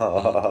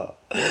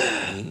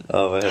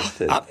 Ja, vad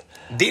häftigt. Ja.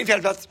 Din 4:e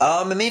plats?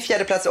 Ja, men min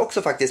 4:e plats är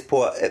också faktiskt på,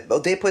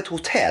 och det är på ett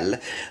hotell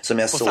som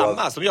jag såg.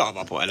 Samma som jag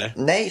var på, eller?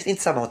 Nej,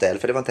 inte samma hotell,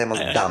 för det var inte hemma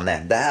hos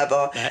Danne. Det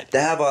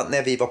här var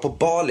när vi var på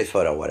Bali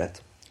förra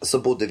året. Så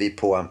bodde vi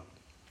på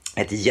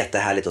ett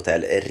jättehärligt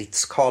hotell,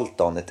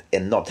 Ritz-Carlton, ett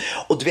enormt.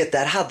 Och du vet,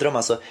 där hade de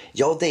alltså,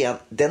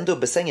 den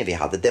dubbelsängen vi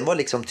hade, den var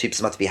liksom typ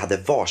som att vi hade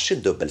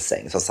varsin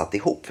dubbelsäng som satt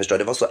ihop, förstår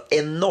du? Det var så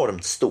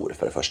enormt stor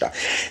för det första.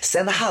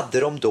 Sen hade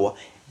de då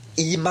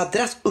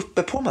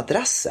uppe på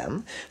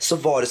madrassen så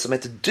var det som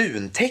ett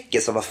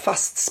duntäcke som var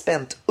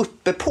fastspänt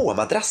uppe på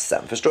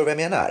madrassen. Förstår du vad jag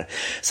menar?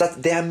 Så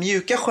att det här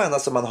mjuka sköna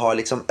som man har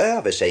liksom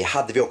över sig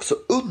hade vi också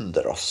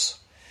under oss.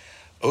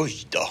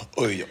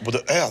 Oj, både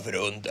över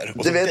och under.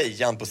 Och så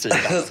dejan på sidan.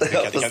 Det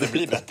kan det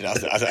bli bättre.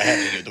 Alltså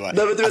herregud.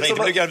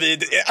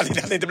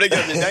 Att inte bli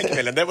gravid den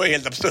kvällen, det var ju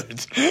helt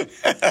absurt. Nej,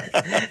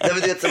 men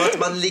du vet, som att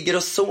man ligger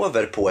och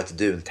sover på ett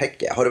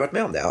duntäcke. Har du varit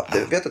med om det?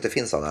 Du vet att det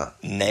finns sådana?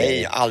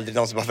 Nej, aldrig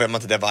någonsin. Varför gör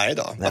man inte det varje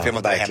dag? Varför gör man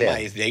inte det hemma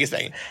i sin egen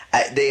säng?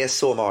 Det är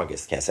så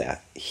magiskt, kan jag säga.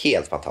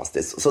 Helt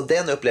fantastiskt. Så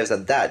den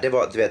upplevelsen där, det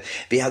var, du vet,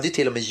 vi hade ju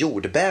till och med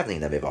jordbävning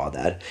när vi var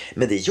där.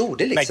 Men det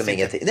gjorde liksom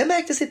ingenting. Det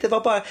märktes inte. Det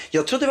var bara,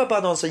 jag trodde det var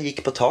bara någon som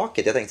gick på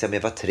taket. Jag tänkte att det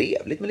var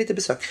trevligt med lite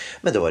besök.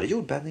 Men då var det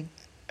jordbävning.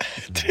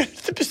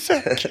 Trevligt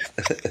besök.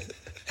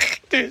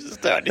 Du är så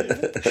störd.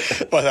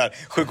 Bara så här,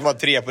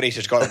 7,3 på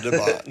Richterskalan. Du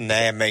bara,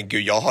 nej men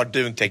gud, jag har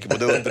duntäcke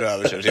både under och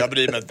över, så jag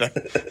bryr mig inte.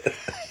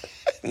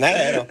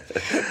 Nej då.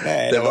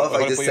 Nej, det var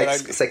faktiskt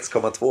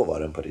 6,2 var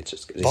den på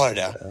Richterskalan. Var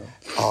det?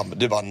 Ja, men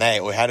du bara,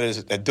 nej, och här är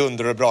det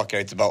dunder och brakar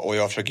inte bara, och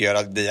jag försöker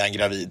göra Dian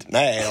gravid.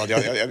 Nej,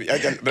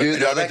 Gud,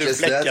 du har verkligen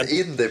snöat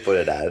in dig på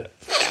det där.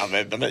 Ja,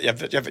 men jag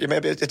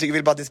tycker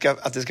väl bara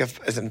att det ska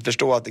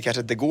förstå att det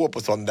kanske inte går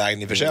på sån väg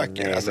ni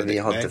försöker. Nej, alltså, vi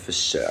har inte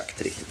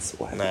försökt riktigt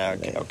så. Nej,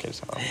 okej.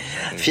 Så.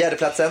 4:e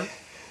platsen?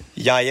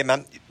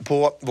 Jajamän,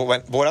 på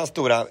våran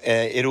stora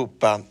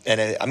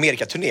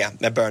Amerikaturné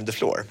med Burn the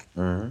Floor.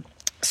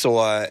 Så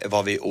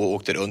var vi och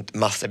åkte runt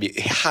massor.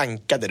 Vi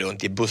hankade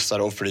runt i bussar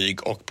och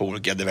flyg och på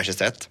olika diverse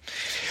sätt.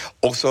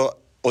 Och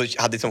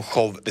hade liksom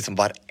show liksom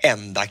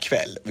varenda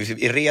kväll.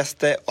 Vi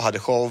reste och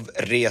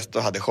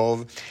hade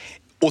show.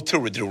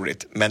 Otroligt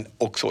roligt, men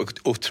också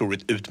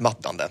otroligt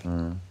utmattande.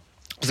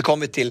 Och så kom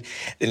vi till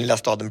den lilla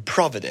staden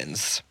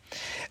Providence,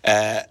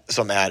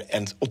 som är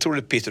en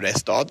otroligt pittoresk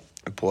stad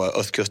på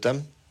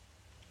östkusten.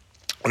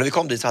 Och när vi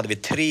kom dit så hade vi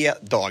 3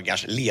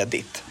 dagars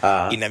ledigt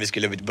innan vi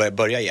skulle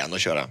börja igen och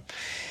köra.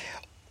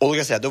 Och då kan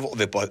jag säga, då var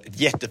vi på ett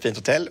jättefint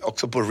hotell,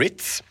 också på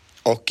Ritz.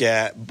 Och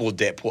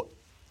bodde på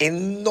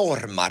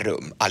enorma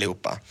rum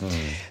allihopa.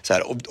 Så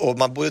här, och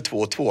man bodde 2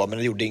 och 2, men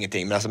det gjorde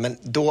ingenting. Men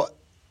då,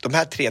 de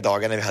här 3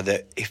 dagarna vi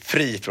hade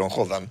fri från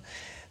showen,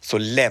 så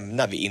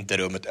lämnade vi inte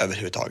rummet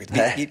överhuvudtaget.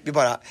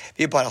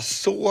 Vi bara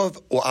sov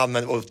och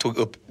använde och tog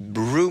upp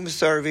room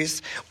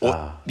service. Och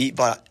vi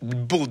bara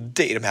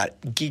bodde i de här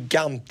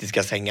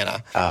gigantiska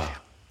sängarna.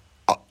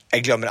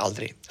 Jag glömmer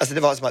aldrig. Alltså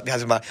det var som att vi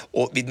hade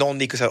någon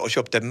gick och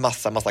köpte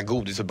massa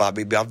godis och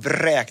vi bara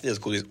vräkte i oss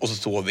godis och så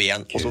sov vi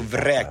igen. Och så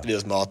vräkte vi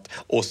oss mat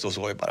och så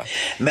sov vi bara.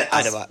 Men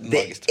alltså,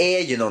 det är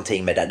ju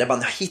någonting med det där. När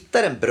man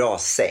hittar en bra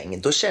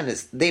säng, då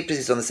känns det är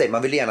precis som du säger,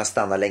 man vill gärna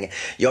stanna länge.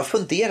 Jag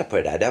funderar på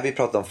det där. Det har vi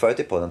pratat om förut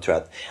i podden, tror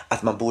jag,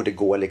 att man borde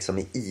gå liksom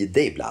i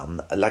ide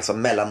ibland.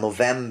 Liksom mellan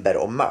november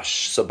och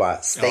mars så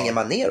bara stänger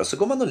man ner och så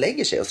går man och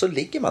lägger sig och så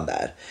ligger man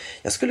där.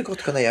 Jag skulle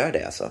gott kunna göra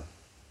det alltså.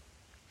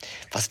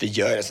 Fast vi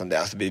gör det som det.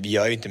 Alltså, vi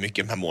gör ju inte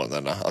mycket de här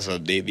månaderna. Alltså,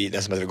 det är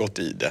den som har gått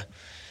i det.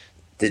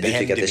 Du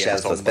tycker att det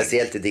känns så,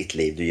 speciellt i ditt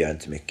liv, du gör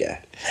inte mycket.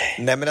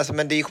 Nej, men alltså,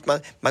 men det är,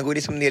 man går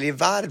liksom ner i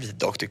varv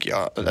dock, tycker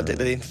jag.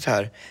 Det är inte så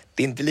här,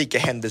 det är inte lika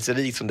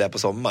händelserikt som det är på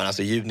sommaren.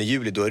 Alltså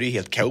juli, då är det ju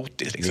helt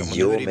kaotiskt liksom.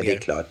 Jo, men det är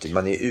klart,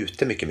 man är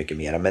ute mycket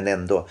mer. Men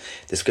ändå,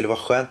 det skulle vara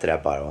skönt det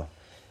där bara.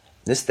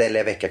 Nu ställer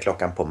jag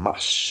väckarklockan på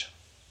mars.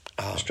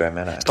 Förstår jag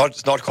menar?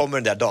 Snart kommer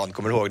den där dagen,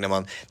 kommer du ihåg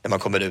när man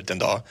kommer ut en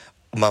dag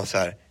och man så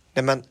här,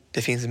 nej men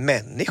det finns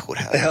människor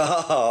här.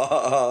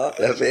 Ja,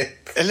 jag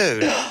vet. Eller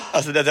hur?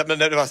 Alltså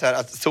det var så här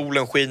att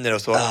solen skiner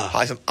och så har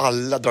liksom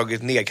alla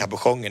dragit ner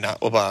kapuschongerna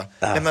och bara,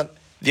 nej men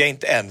vi är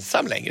inte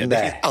ensam längre.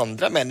 Det finns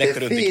andra människor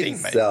runt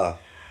omkring mig.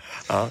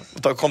 Ja,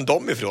 och då kom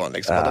de ifrån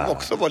liksom. Att de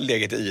också var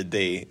legat i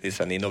det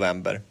sen i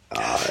november.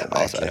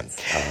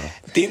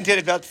 Din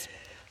tredje plats?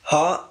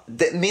 Ja,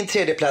 min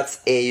tredje plats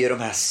är ju de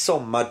här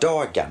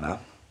sommardagarna.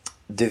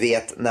 Du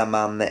vet, när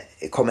man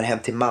kommer hem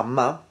till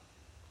mamma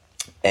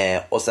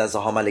och sen så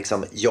har man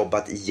liksom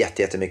jobbat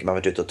jättemycket. Man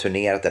har varit ute och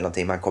turnerat eller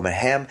någonting. Man kommer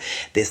hem,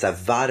 det är så här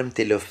varmt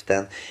i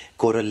luften.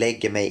 Går och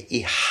lägger mig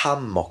i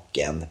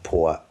hammocken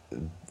på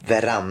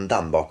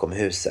verandan bakom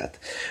huset.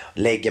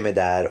 Lägger mig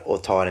där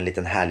och tar en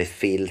liten härlig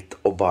filt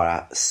och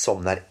bara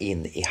somnar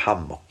in i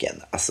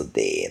hammocken. Alltså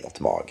det är något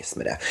magiskt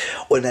med det.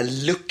 Och den här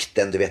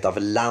lukten, du vet, av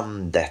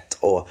landet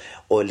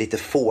och lite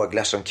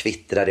fåglar som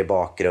kvittrar i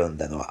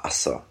bakgrunden. Och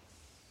alltså,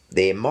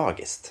 det är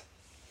magiskt.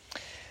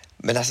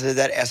 Men alltså det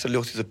där är så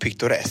låter så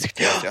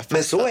pittoreskt.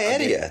 Men så är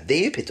det ju. Det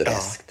är ju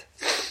pittoreskt.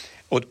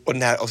 Och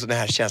den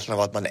här känslan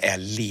av att man är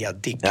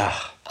ledig.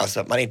 Alltså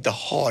att man inte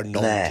har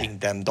någonting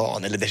den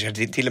dagen. Eller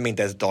det till och med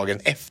inte ens dagen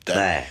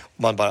efter.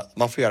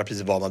 Man får göra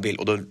precis vad man vill.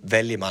 Och då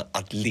väljer man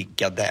att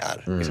ligga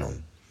där.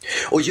 Liksom.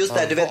 Och just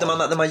där, du vet,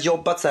 när man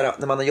jobbat så här,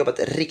 när man har jobbat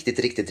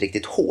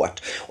riktigt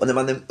hårt och när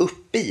man är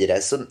uppe i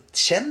det, så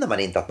känner man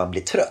inte att man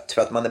blir trött,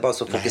 för att man är bara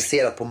så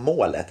fokuserad på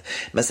målet.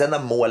 Men sen när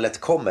målet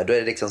kommer, då är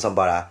det liksom som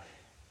bara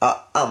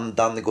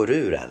andan går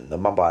ur en och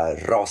man bara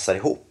rasar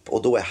ihop,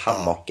 och då är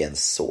hammocken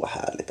så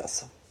härligt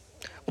alltså.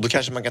 Och då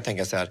kanske man kan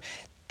tänka så här,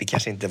 det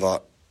kanske inte var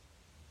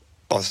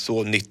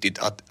så nyttigt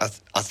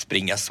att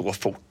springa så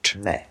fort.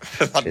 Nej,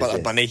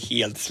 att man är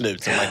helt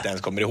slut så man inte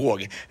ens kommer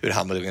ihåg hur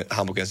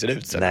hammocken ser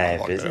ut. Nej,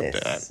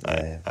 precis.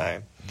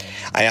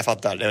 Nej, jag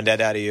fattar. Det där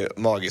är ju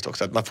magiskt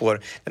också. Att man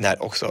får den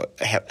här också,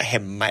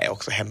 hemma är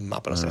också hemma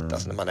på något sätt.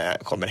 Alltså när man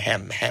kommer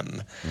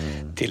hem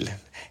till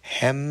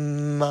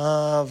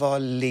hemma, var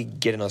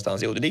ligger det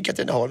någonstans? Jo, det ligger i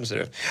Katrineholm, ser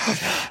du.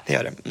 Det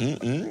gör det.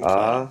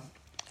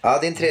 Ja,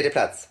 din tredje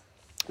plats.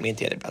 Min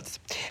tredje plats.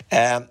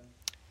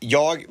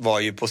 Jag var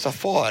ju på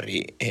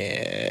safari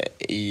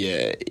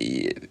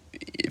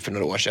för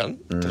några år sedan,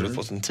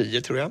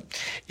 2010 tror jag,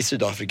 i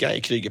Sydafrika,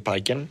 i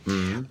Krugerparken.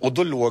 Och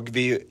då låg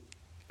vi ju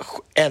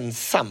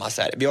ensamma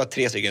så här. Vi var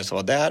 3 stycken som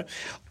var där,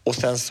 och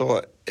sen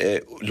så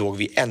låg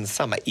vi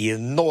ensamma i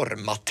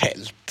enorma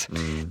tält.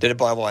 Där det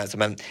bara var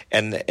som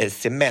en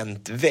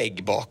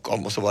cementvägg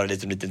bakom, och så var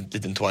det en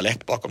liten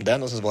toalett bakom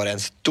den, och så var det en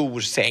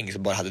stor säng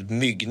som bara hade ett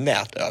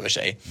myggnät över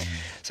sig.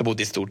 Så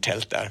bodde i ett stort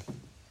tält där.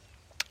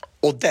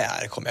 Och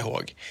där kommer jag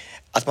ihåg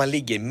att man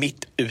ligger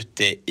mitt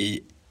ute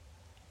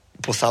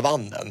på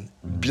savannen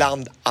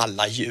bland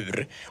alla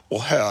djur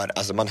och hör,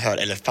 alltså man hör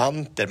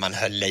elefanter, man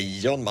hör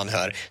lejon, man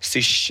hör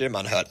syrsor,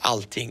 man hör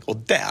allting, och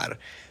där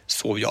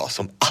sov jag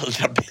som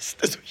allra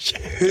bäst.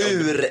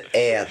 Hur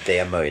är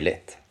det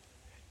möjligt?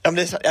 Ja,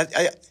 men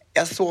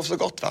jag sov så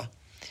gott, va?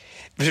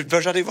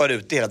 Först hade vi varit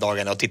ute hela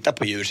dagarna och tittat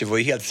på djur, så vi var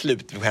ju helt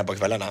slut hem på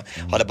kvällarna.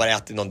 Hade bara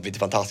ätit något lite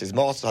fantastisk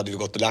mat, så hade vi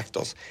gått och lagt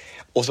oss.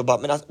 Och så bara,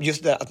 men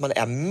just det att man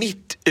är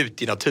mitt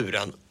ute i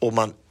naturen och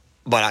man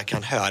bara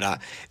kan höra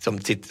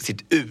som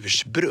sitt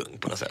ursprung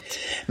på något sätt.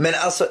 Men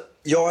alltså,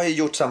 jag har ju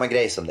gjort samma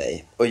grej som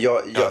dig. Och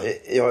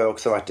jag har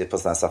också varit på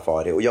sån här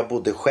safari. Och jag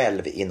bodde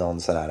själv i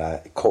någon sån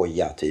här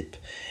koja typ.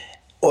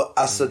 Och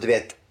alltså du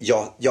vet,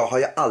 jag har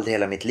ju aldrig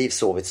hela mitt liv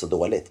sovit så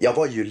dåligt. Jag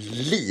var ju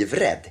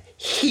livrädd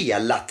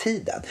hela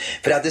tiden.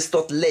 För det hade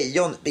stått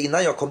lejon,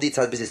 innan jag kom dit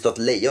så hade det precis stått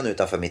lejon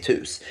utanför mitt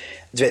hus.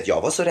 Du vet,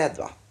 jag var så rädd,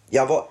 va?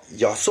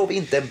 Jag sov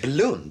inte en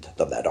blund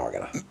de där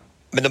dagarna.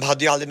 Men de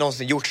hade ju aldrig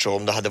någonsin gjort så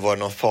om det hade varit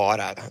någon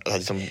fara.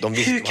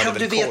 Hur kan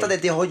du veta det?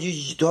 Det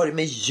har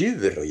med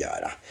djur att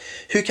göra.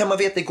 Hur kan man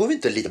veta? Det går ju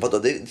inte att lita på.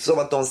 Det är som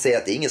att de säger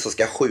att det är ingen som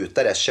ska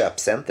skjuta det här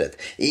köpcentret.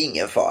 Det är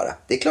ingen fara.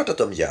 Det är klart att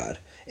de gör.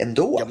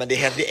 Ändå. Ja, men det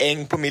händer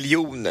 1 på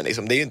miljonen.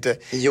 Liksom. Det är ju inte...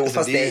 Jo, alltså,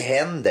 fast det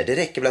händer. Det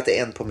räcker väl att det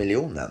är 1 på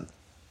miljonen.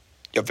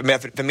 Ja,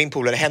 för min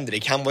polare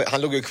Henrik,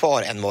 han låg ju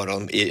kvar en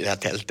morgon i det här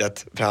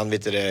tältet. För han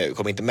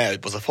kom inte med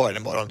ut på safari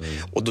en morgon.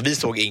 Och då vi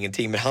såg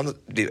ingenting. Men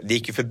det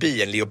gick ju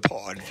förbi en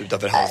leopard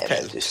utanför hans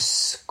tält. Du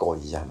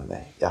skojar med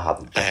mig. Jag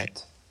hade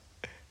dött.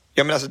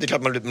 Ja, men alltså det är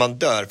klart man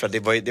dör.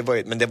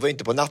 Men det var ju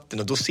inte på natten.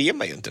 Och då ser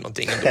man ju inte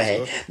någonting.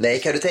 Nej,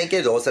 kan du tänka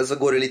dig då? Sen så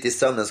går du lite i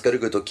sömnen. Ska du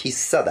gå ut och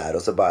kissa där?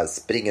 Och så bara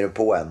springer du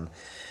på en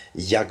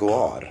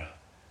Jaguar.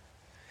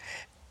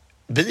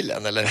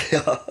 Bilen, eller?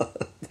 Ja,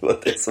 det var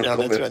det som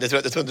kom ut. Jag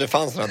tror inte det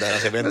fanns några där.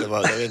 Alltså, jag vet inte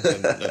vad...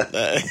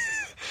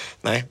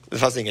 Nej, det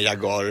fanns inga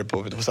Jaguarer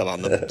på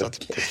savannen.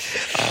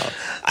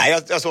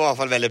 Nej, jag såg i alla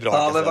fall väldigt bra.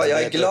 Ja, men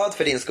jag är glad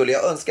för din skull.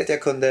 Jag önskar att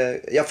jag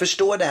kunde... Jag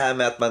förstår det här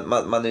med att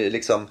man är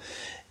liksom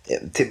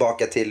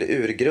tillbaka till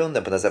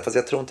urgrunden på något sätt. Fast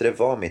jag tror inte det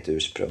var mitt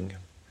ursprung.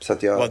 Så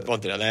att jag... Var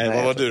inte det? Nej,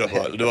 vad var du då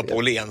på? Du var på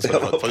Åhléns.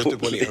 Var du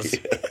på Åhléns?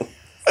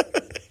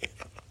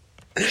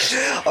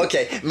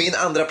 Okej, min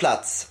andra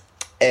plats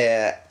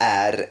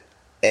är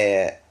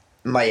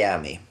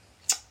Miami.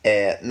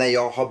 När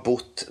jag har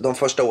bott de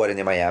första åren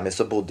i Miami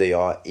så bodde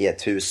jag i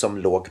ett hus som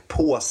låg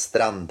på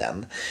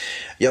stranden.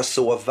 Jag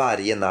sov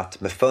varje natt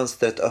med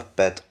fönstret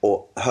öppet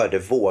och hörde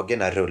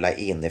vågorna rulla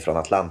in ifrån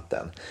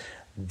Atlanten.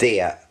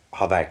 Det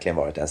har verkligen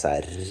varit en så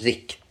här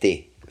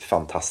riktig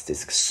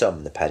fantastisk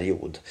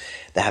sömnperiod.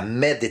 Det här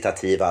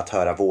meditativa att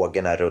höra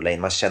vågorna rulla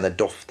in. Man känner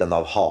doften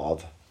av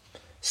hav.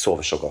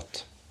 Sover så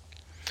gott.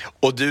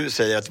 Och du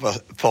säger att det var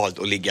farligt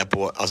att ligga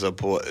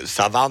på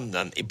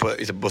savannen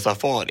på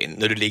safarin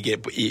när du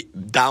ligger i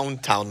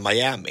downtown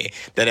Miami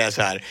där det är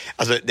så här,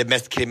 alltså det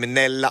mest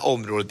kriminella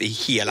området i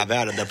hela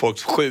världen där folk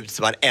skjuts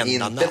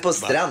varenda natt. Inte på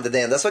stranden,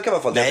 det enda som kan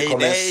vara farligt är att det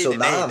kommer en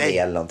tsunami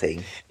eller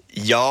någonting.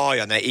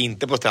 Ja, nej,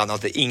 inte på stranden,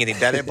 alltså, ingenting.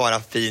 Där är det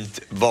bara fint,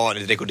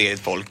 vanligt, rekorderat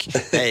folk.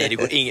 Nej,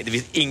 det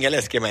finns inga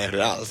läskiga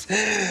människor alls.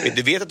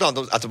 Du vet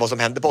att vad som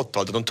hände på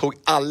 80-talet, de tog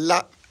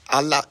alla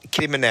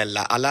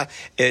kriminella, alla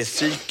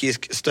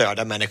psykiskt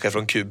störda människor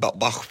från Kuba och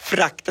bara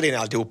fraktade in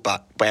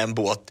alltihopa på en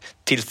båt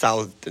till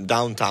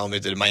downtown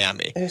vid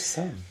Miami. Är det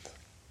sant?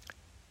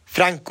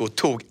 Franco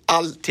tog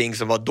allting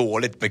som var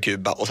dåligt med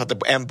Kuba och satte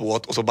på en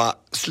båt och så bara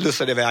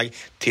slussade iväg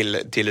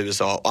till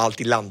USA och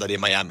allting landade i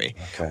Miami.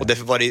 Okay. Och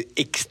därför var det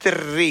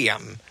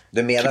extrem.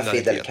 Du menar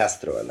Fidel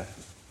Castro eller?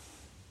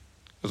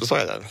 Och så sa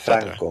jag det.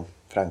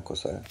 Franco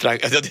sa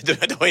jag.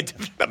 Det var inte...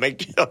 Men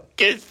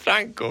gud,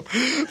 Franco.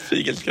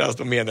 Fidel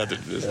Castro menar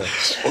naturligtvis.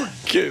 Åh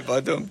gud,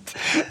 vad dumt.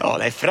 Ja,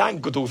 nej,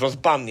 Franco tog från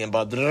Spanien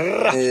bara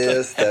dratt.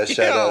 Just det,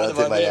 körde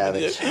till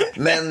Miami.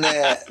 Men,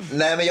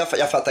 nej, men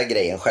jag fattar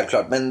grejen,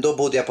 självklart. Men då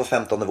bodde jag på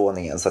 15:e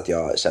våningen så att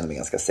jag kände mig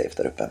ganska safe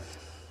där uppe.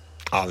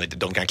 Ja, vet du,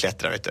 de kan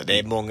klättra, vet du. Det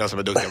är många som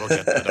är duktiga på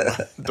att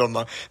klättra. De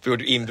har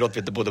gjort inbrott,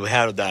 vet du, både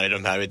här och där i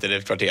de här, vet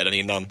du, kvarteren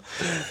innan.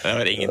 Det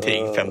är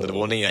ingenting. 15:e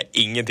våningen är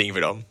ingenting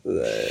för dem.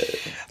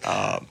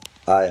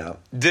 Ja.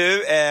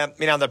 Du,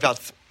 min andra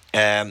plats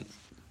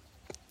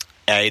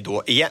är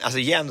då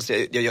igen så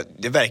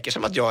det verkar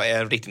som att jag är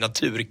en riktig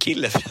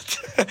naturkille för att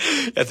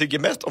jag tycker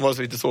mest om att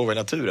lite sova i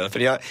naturen.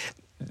 För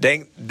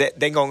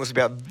den gången som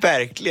jag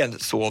verkligen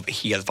sov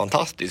helt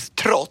fantastiskt,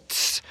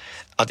 trots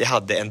att jag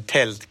hade en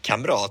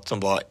tältkamrat som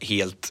var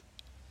helt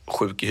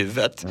sjuk i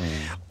huvudet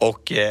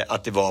och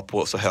att det var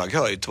på så hög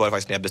höjd. Så var det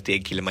faktiskt när jag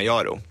besteg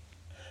Kilimanjaro.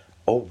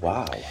 Oh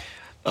wow.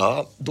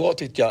 Ja, då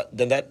tyckte jag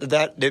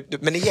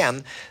men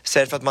igen så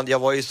är det för att jag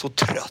var ju så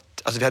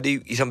trött. Alltså vi hade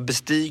ju liksom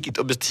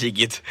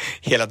bestigit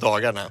hela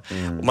dagarna.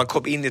 Och man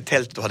kom in i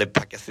tältet och hade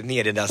packat sig ner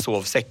i den där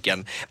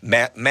sovsäcken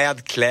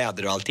med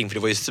kläder och allting, för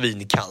det var ju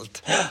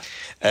svinkallt.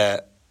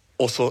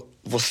 Och så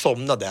var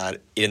somna där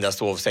i den där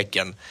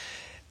sovsäcken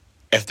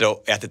efter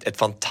att ha ätit ett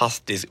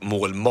fantastiskt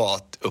mål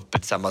mat uppe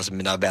tillsammans med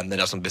mina vänner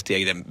där som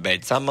besteg den berg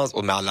tillsammans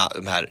och med alla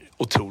de här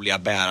otroliga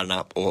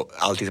bärarna och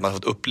allting som man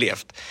fått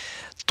upplevt.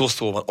 Då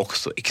sov man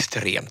också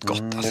extremt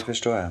gott. Alltså. Det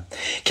förstår jag.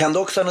 Kan det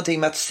också ha någonting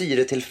med att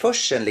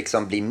syretillförseln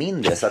liksom blir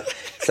mindre så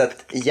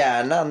att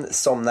hjärnan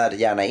somnar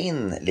gärna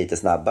in lite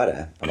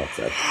snabbare på något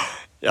sätt?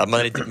 Ja, man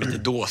är lite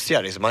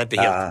dåsigare liksom. Man är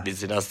inte helt vid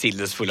sina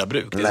sillesfulla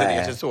bruk. Det är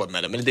inte så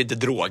med det, men det är inte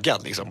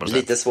drogad liksom, på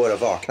lite svårt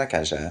att vakna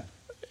kanske.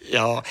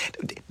 Ja,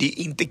 det är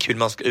inte kul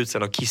man ska ut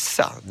sen och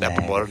kissa där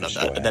på morgonen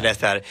där. När det är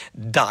så här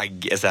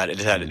dagg, så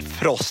här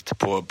frost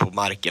på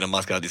marken och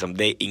man ska liksom,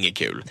 det är inget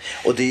kul.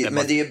 Och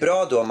men det är ju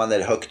bra då om man är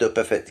högt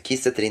uppe, för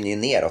kisset rinner ju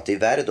neråt. Det är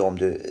värre då om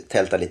du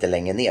tältar lite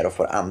längre ner och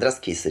får andras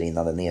kiss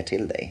rinnande ner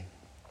till dig.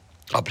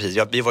 Ja,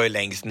 precis. Vi var ju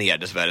längst ner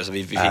dessvärre, så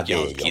vi fick ju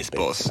allt kiss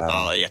på oss.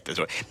 Ja,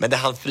 jättetråkigt. Men det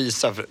hann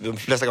frysa, de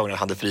flesta gånger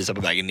hann det frysa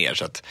på vägen ner,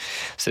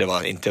 så det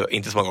var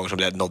inte så många gånger som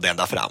det nådde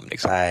ända fram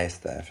liksom. Nej,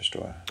 just det, jag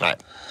förstår. Nej.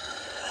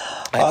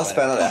 Ja,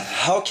 spännande.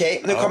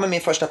 Okej, nu kommer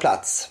min första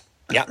plats.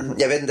 Ja.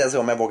 Jag vet inte ens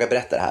om jag vågar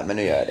berätta det här, men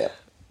nu gör jag det.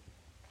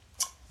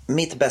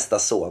 Mitt bästa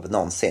sov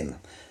någonsin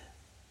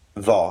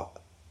var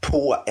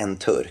på en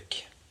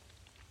turk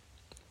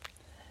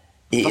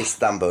i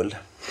Istanbul.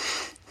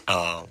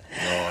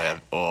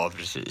 Ja,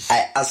 precis.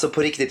 Nej, alltså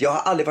på riktigt, jag har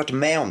aldrig varit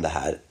med om det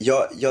här.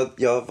 Jag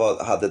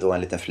hade då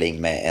en liten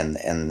fling med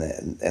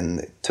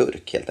en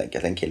turk helt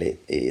enkelt, en kille i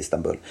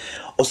Istanbul.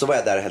 Och så var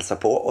jag där och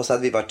hälsade på, och så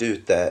hade vi varit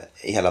ute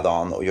hela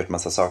dagen och gjort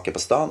massa saker på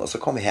stan, och så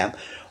kom vi hem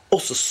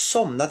och så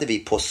somnade vi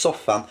på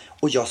soffan,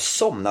 och jag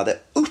somnade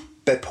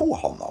uppe på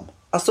honom.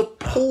 Alltså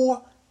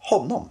på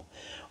honom.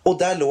 Och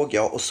där låg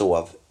jag och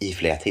sov i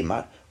flera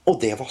timmar, och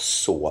det var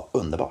så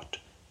underbart.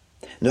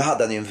 Nu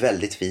hade han ju en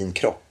väldigt fin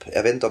kropp.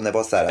 Jag vet inte om det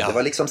var så här, det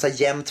var liksom så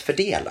här jämnt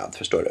fördelad,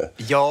 förstår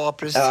du? Ja,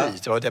 precis.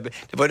 Ja. Det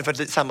var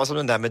ungefär samma som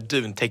den där med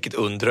duntäcket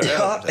under och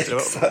över.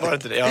 Exakt. Var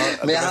inte det? Ja,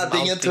 men jag hade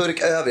ingen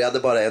turk över, jag hade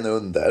bara en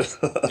under.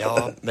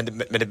 Ja,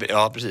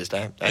 ja, precis.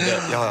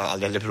 Jag har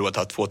aldrig provat att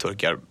ha 2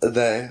 turkar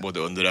både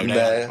under och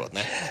över.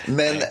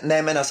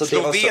 Nej, men alltså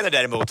Slovener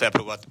däremot har jag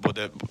provat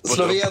både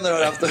Slovener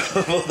har haft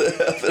både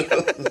över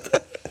och under.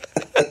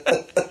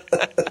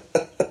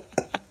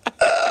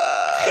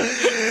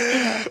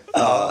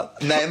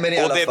 Nej, men i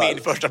alla och det är fall.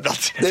 min första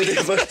plats. Det är din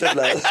första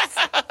plats.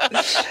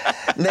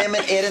 Nej,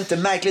 men är det inte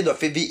märkligt då?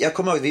 För jag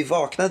kommer ihåg att vi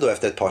vaknade då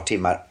efter ett par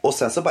timmar, och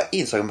sen så bara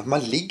insåg jag att man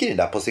ligger i den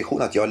där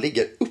positionen, att jag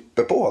ligger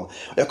uppe på honom.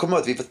 Och jag kommer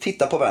ihåg att vi får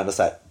titta på varandra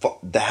så här,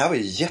 det här var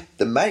ju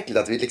jättemärkligt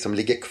att vi liksom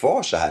ligger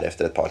kvar så här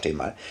efter ett par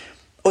timmar.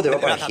 Och det var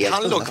bara helt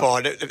han låg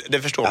kvar,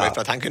 det förstår man ju,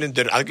 för att han kunde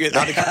inte ta sig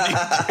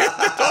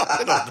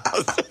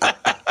någonstans.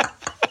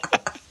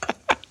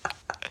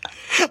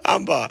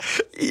 Han bara,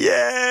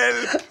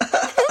 hjälp!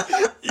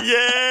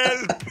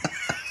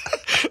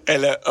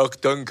 Eller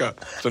Öktunka,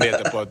 som det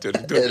heter på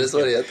turkiska. Är det så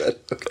det heter?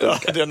 Ja,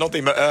 det är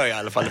någonting med ö i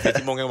alla fall. Det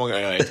finns många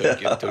öar i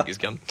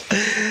turkiskan.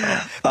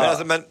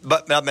 Ja. Men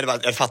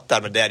jag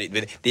fattar, men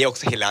det är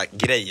också hela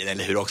grejen,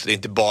 eller hur? Också. Det är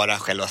inte bara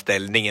själva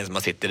ställningen som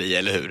man sitter i,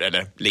 eller hur?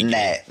 Eller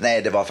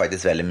nej, det var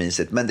faktiskt väldigt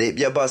mysigt. Men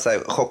jag är bara så här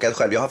chockad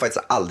själv. Jag har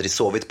faktiskt aldrig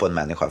sovit på en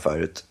människa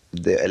förut.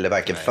 Eller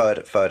varken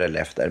för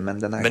eller efter.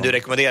 Men du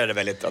rekommenderar det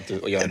väldigt att du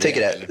gör det? Jag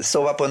tycker det.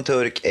 Sova på en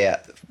turk är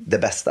det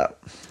bästa.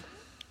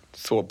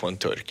 Så på en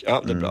turk.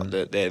 Ja, det är bra.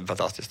 Det är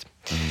fantastiskt.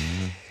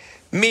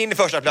 Min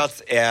första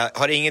plats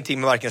har ingenting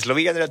med varken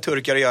slovener eller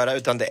turkar att göra,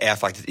 utan det är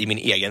faktiskt i min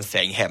egen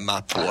säng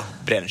hemma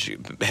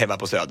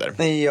på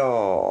Söder.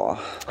 Ja.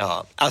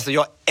 Alltså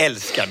jag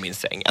älskar min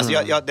säng.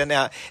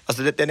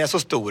 Alltså den är så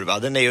stor, va?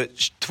 Den är ju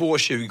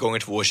 2,20 gånger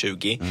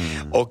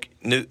 2,20 och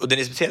den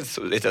är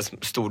speciellt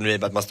stor nu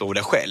med att man står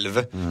där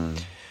själv.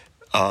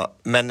 Ja,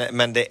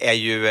 men det är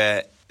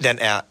ju den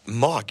är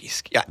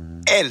magisk. Jag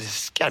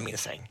älskar min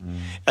säng.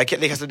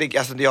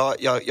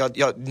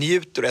 Jag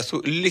njuter och är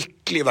så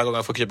lycklig varje gång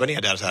jag får krypa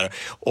ner där så här.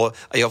 Och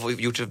jag har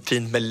gjort så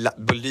fint med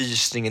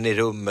belysningen i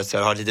rummet, så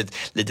jag har ett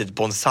litet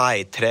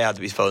bonsai-träd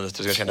vid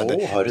fönstret.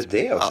 Har du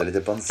det också?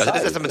 Lite bonsai? Ja,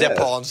 det är som ett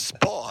japanskt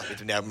spa.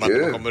 Man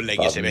kommer och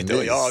lägger sig. Vet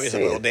du. Ja,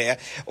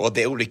 och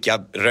det är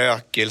olika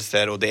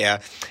rökelser och det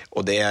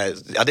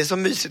är så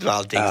mysigt med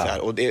allting. Så här.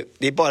 Och det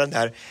är bara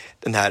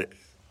den här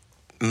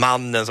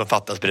mannen som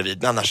fattas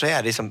bredvid, men annars så är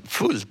det liksom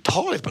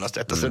fulltaligt på något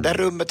sätt. Alltså det där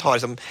rummet har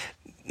liksom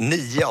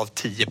 9 av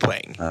 10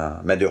 poäng.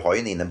 Men du har ju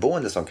en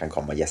inneboende som kan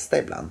komma och gästa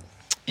ibland.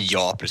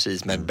 Ja,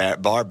 precis, med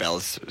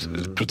barbells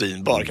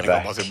proteinbar kan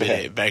det komma, så blir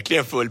det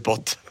verkligen full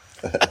pott.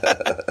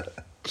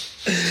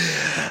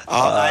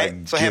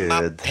 Så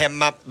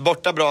hemma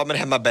borta bra, men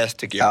hemma bäst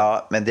tycker jag.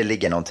 Ja, men det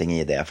ligger någonting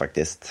i det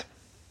faktiskt.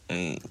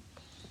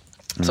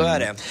 Så är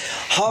det.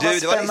 Vad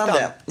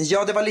spännande.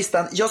 Det var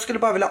listan. Jag skulle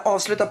bara vilja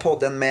avsluta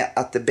podden med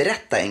att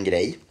berätta en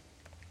grej.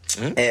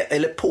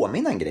 Eller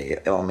påminna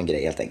om en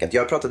grej helt enkelt.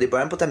 Jag pratade i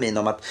början på termin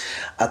om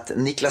att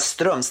Niklas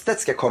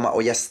Strömstedt ska komma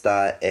och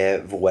gästa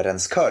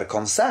vårens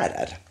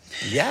körkonserter.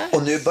 Yeah.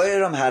 Och nu börjar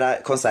de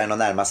här konserterna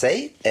närma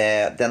sig.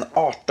 Den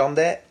 18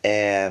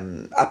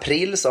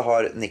 april så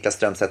har Niklas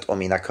Strömstedt och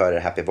mina körer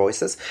Happy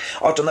Voices.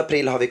 18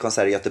 april har vi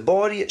konsert i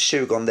Göteborg,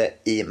 20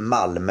 i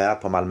Malmö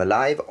på Malmö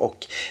Live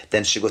och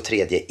den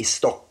 23 i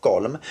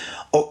Stockholm.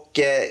 Och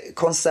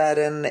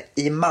konserten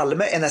i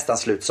Malmö är nästan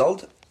slutsåld.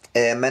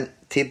 Men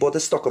till både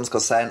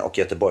Stockholmskonserten och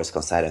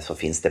Göteborgskonserten så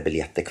finns det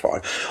biljetter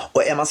kvar.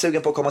 Och är man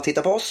sugen på att komma och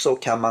titta på oss så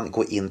kan man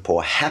gå in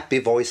på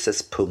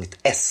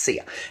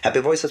happyvoices.se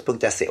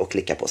och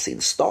klicka på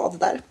sin stad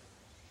där.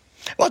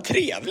 Vad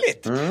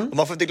trevligt! Och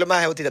man får inte glömma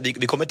här och titta,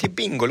 vi kommer till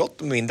Bingolott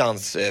med min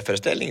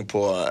dansföreställning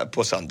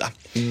på söndag.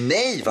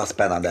 Nej, vad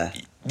spännande!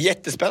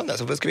 Jättespännande,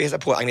 så ska vi hälsa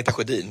på Agneta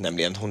Sjödin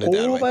nämligen. Hon är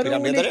där och är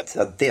programledare.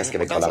 Ja, det ska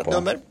vi kolla på.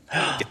 Nummer.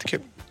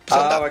 Jättekul.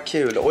 Vad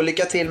kul. Och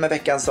lycka till med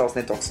veckans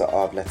avsnitt också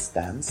av Let's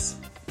Dance.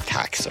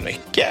 Tack så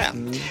mycket.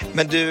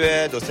 Men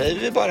du, då säger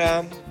vi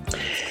bara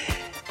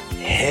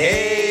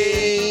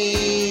hej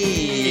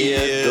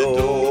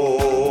då.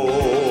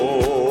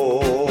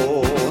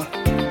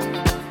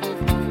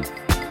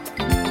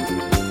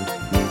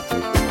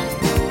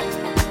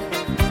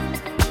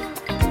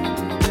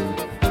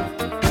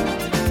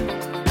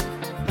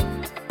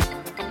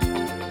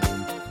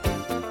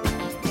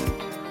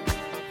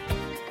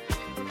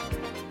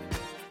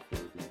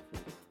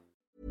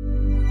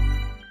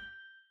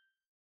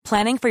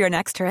 Planning for your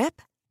next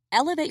trip?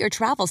 Elevate your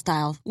travel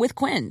style with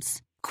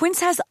Quince. Quince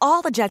has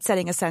all the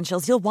jet-setting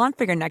essentials you'll want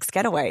for your next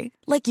getaway,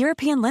 like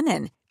European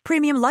linen,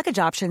 premium luggage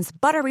options,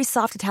 buttery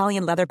soft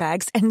Italian leather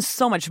bags, and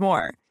so much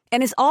more.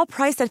 And is all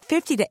priced at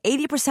 50 to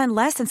 80%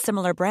 less than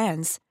similar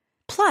brands.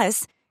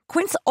 Plus,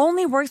 Quince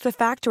only works with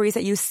factories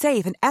that use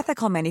safe and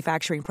ethical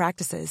manufacturing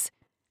practices.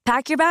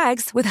 Pack your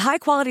bags with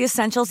high-quality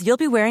essentials you'll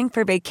be wearing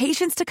for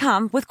vacations to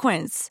come with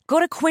Quince. Go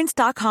to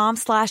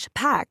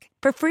quince.com/pack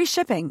for free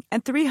shipping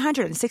and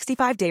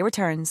 365-day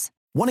returns.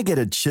 Want to get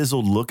a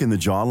chiseled look in the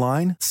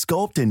jawline?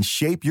 Sculpt and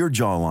shape your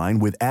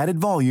jawline with added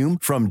volume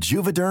from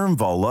Juvederm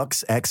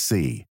Volux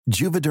XC.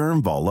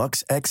 Juvederm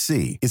Volux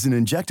XC is an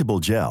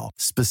injectable gel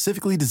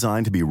specifically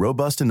designed to be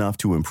robust enough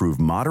to improve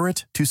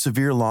moderate to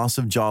severe loss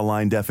of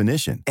jawline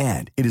definition.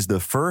 And it is the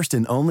first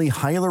and only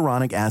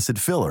hyaluronic acid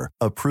filler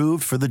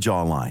approved for the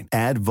jawline.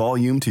 Add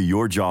volume to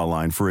your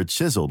jawline for a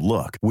chiseled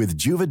look with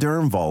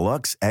Juvederm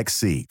Volux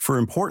XC. For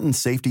important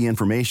safety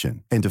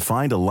information and to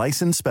find a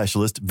licensed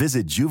specialist,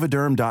 visit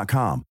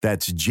Juvederm.com.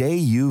 That's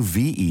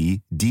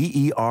Juvederm.com.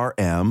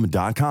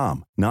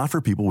 Not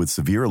for people with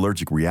severe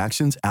allergic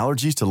reactions,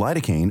 allergies to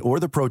lidocaine, or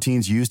the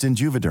proteins used in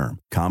Juvederm.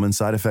 Common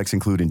side effects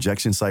include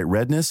injection site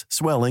redness,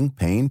 swelling,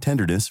 pain,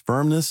 tenderness,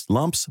 firmness,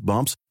 lumps,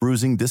 bumps,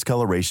 bruising,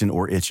 discoloration,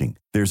 or itching.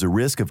 There's a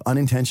risk of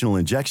unintentional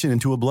injection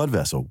into a blood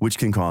vessel, which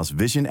can cause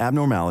vision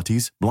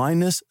abnormalities,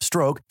 blindness,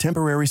 stroke,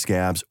 temporary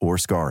scabs, or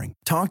scarring.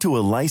 Talk to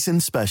a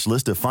licensed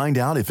specialist to find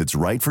out if it's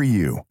right for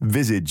you.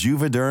 Visit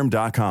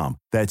Juvederm.com.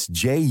 That's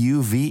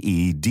Juvederm.com.